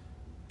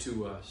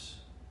to us.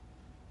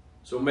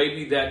 So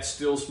maybe that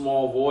still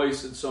small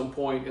voice at some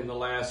point in the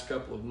last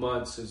couple of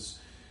months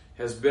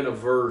has been a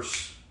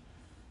verse.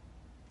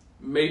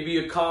 Maybe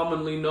a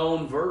commonly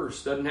known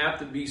verse. Doesn't have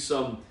to be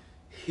some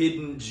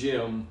hidden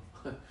gem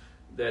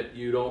that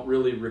you don't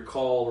really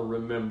recall or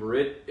remember.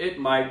 It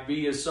might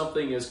be as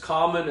something as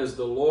common as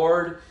the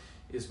Lord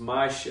is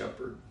my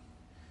shepherd.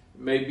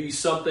 It may be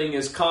something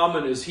as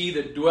common as he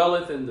that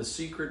dwelleth in the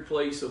secret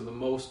place of the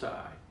Most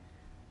High.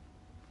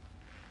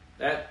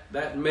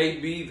 That may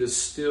be the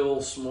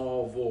still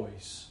small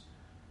voice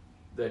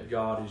that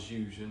God is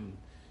using.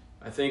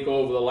 I think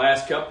over the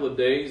last couple of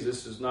days,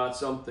 this is not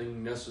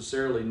something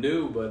necessarily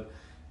new, but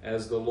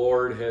as the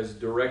Lord has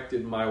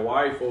directed my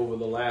wife over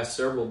the last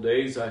several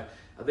days, I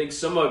think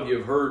some of you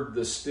have heard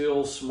the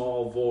still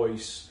small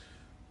voice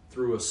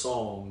through a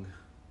song.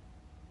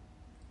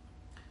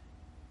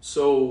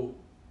 So,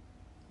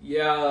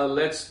 yeah,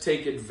 let's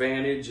take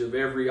advantage of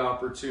every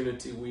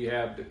opportunity we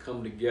have to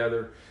come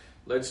together.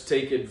 Let's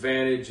take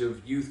advantage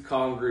of Youth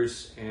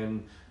Congress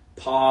and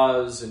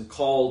pause and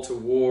call to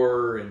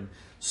war and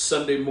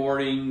Sunday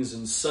mornings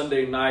and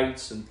Sunday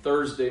nights and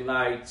Thursday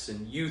nights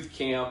and youth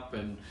camp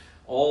and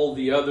all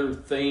the other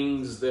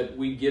things that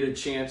we get a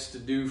chance to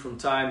do from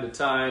time to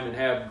time and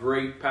have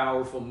great,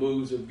 powerful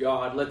moves of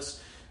God.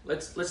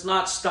 Let's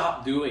not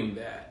stop doing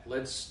that.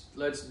 Let's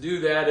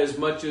do that as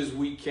much as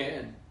we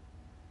can.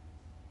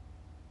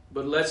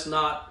 But let's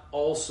not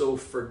also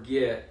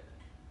forget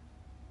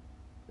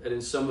that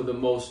in some of the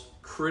most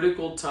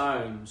critical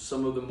times,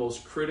 some of the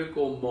most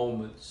critical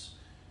moments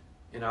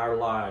in our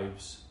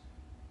lives,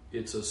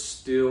 it's a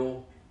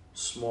still,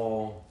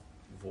 small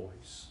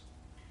voice.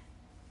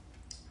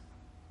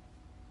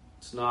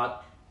 It's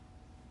not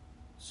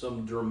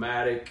some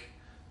dramatic,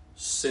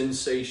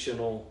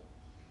 sensational,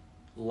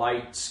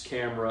 lights,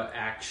 camera,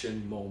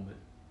 action moment.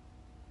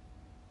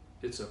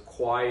 It's a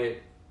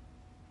quiet,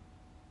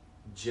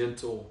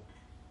 gentle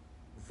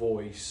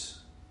voice.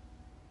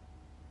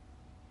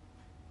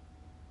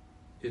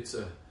 It's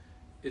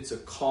a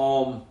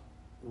calm,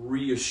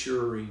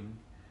 reassuring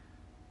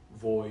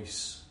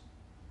voice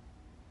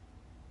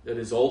that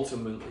is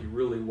ultimately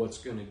really what's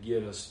going to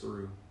get us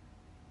through.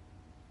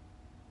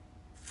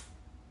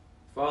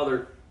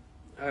 Father,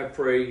 I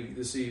pray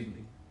this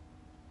evening,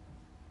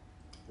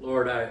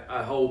 Lord,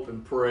 I hope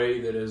and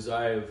pray that as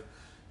I have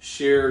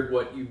shared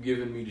what you've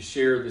given me to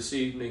share this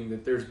evening,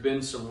 that there's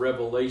been some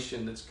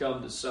revelation that's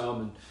come to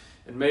some,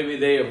 and maybe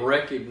they have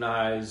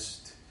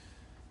recognized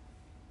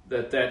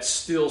that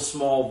still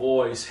small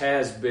voice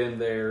has been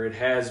there. It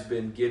has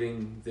been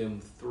getting them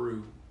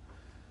through.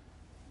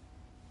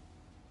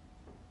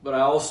 But I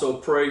also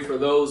pray for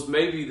those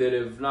maybe that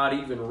have not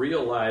even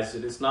realized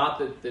it. It's not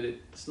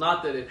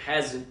that it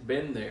hasn't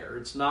been there.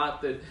 It's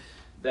not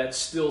that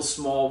still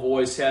small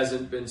voice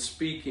hasn't been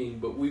speaking,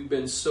 but we've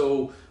been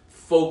so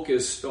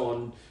focused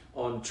on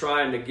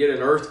trying to get an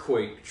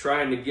earthquake,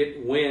 trying to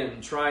get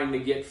wind, trying to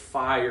get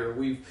fire.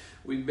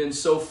 We've been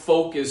so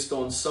focused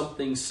on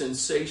something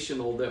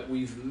sensational that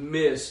we've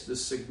missed the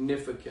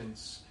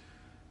significance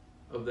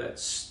of that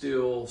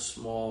still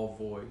small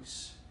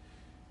voice.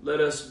 Let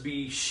us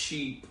be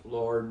sheep,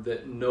 Lord,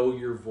 that know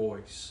your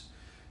voice.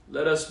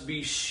 Let us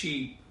be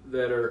sheep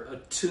that are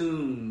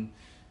attuned,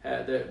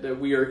 that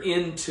we are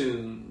in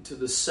tune to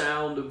the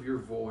sound of your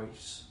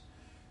voice.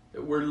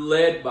 That we're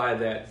led by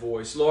that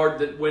voice. Lord,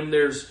 that when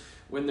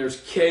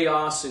there's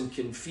chaos and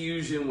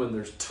confusion, when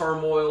there's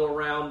turmoil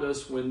around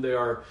us, when there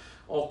are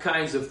all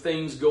kinds of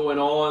things going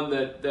on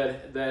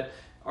that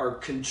are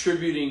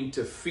contributing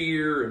to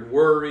fear and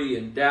worry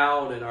and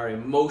doubt and our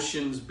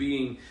emotions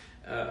being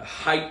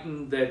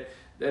heightened, that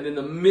in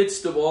the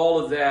midst of all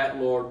of that,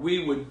 Lord,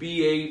 we would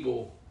be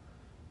able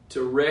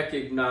to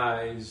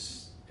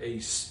recognize a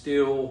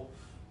still,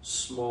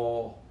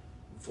 small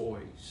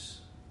voice.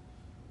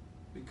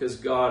 Because,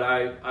 God,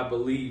 I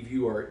believe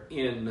you are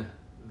in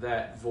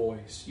that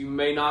voice. You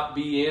may not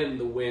be in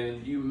the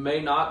wind. You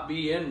may not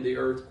be in the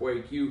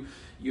earthquake. You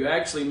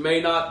actually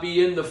may not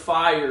be in the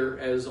fire,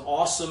 as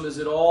awesome as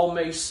it all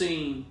may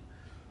seem.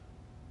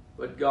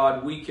 But,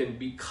 God, we can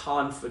be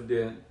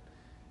confident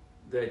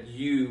that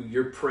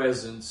your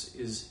presence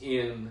is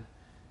in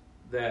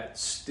that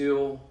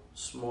still,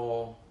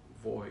 small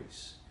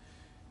voice.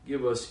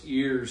 Give us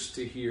ears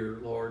to hear,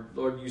 Lord.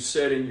 Lord, you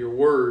said in your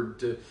word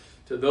to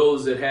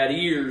those that had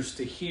ears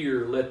to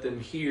hear, let them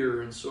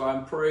hear. And so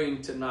I'm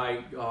praying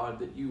tonight, God,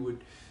 that you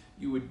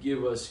would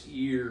give us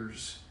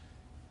ears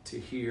to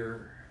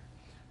hear.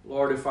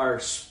 Lord, if our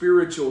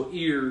spiritual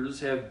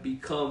ears have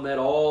become at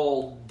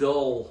all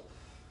dull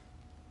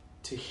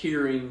to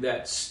hearing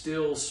that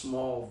still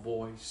small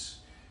voice,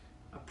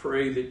 I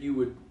pray that you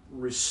would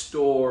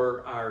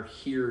restore our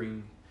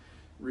hearing,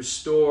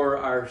 restore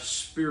our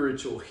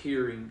spiritual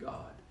hearing,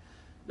 God.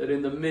 That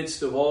in the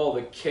midst of all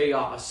the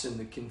chaos and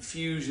the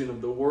confusion of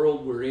the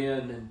world we're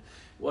in, and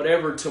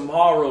whatever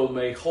tomorrow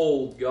may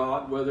hold,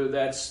 God, whether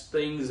that's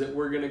things that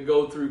we're going to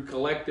go through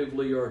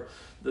collectively or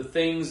the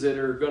things that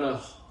are going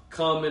to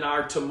come in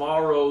our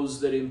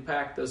tomorrows that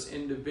impact us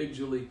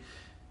individually.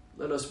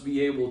 Let us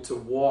be able to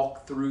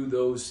walk through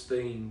those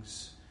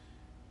things,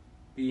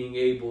 being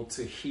able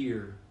to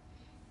hear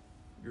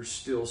your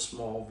still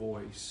small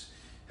voice.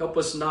 Help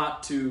us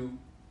not to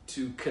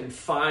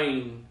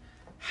confine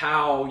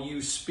how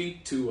you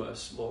speak to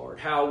us, Lord,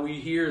 how we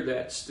hear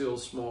that still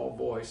small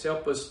voice.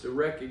 Help us to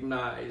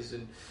recognize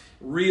and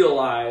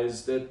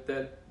realize that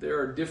there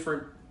are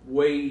different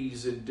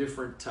ways and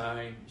different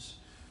times.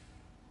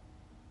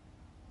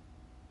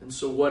 And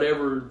so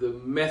whatever the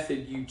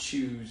method you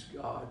choose,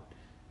 God,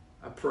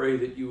 I pray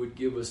that you would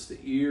give us the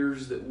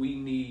ears that we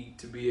need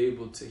to be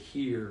able to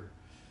hear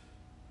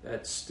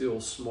that still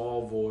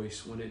small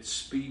voice when it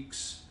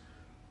speaks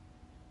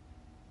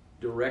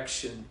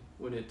direction,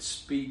 when it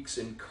speaks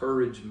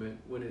encouragement,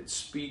 when it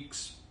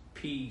speaks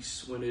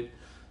peace, when it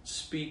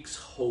speaks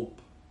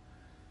hope.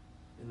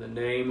 In the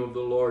name of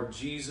the Lord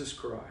Jesus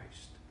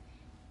Christ,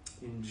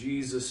 in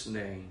Jesus'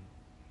 name,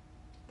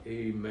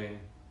 amen.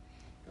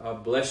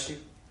 God bless you.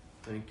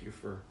 Thank you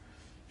for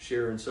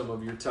sharing some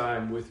of your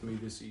time with me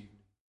this evening.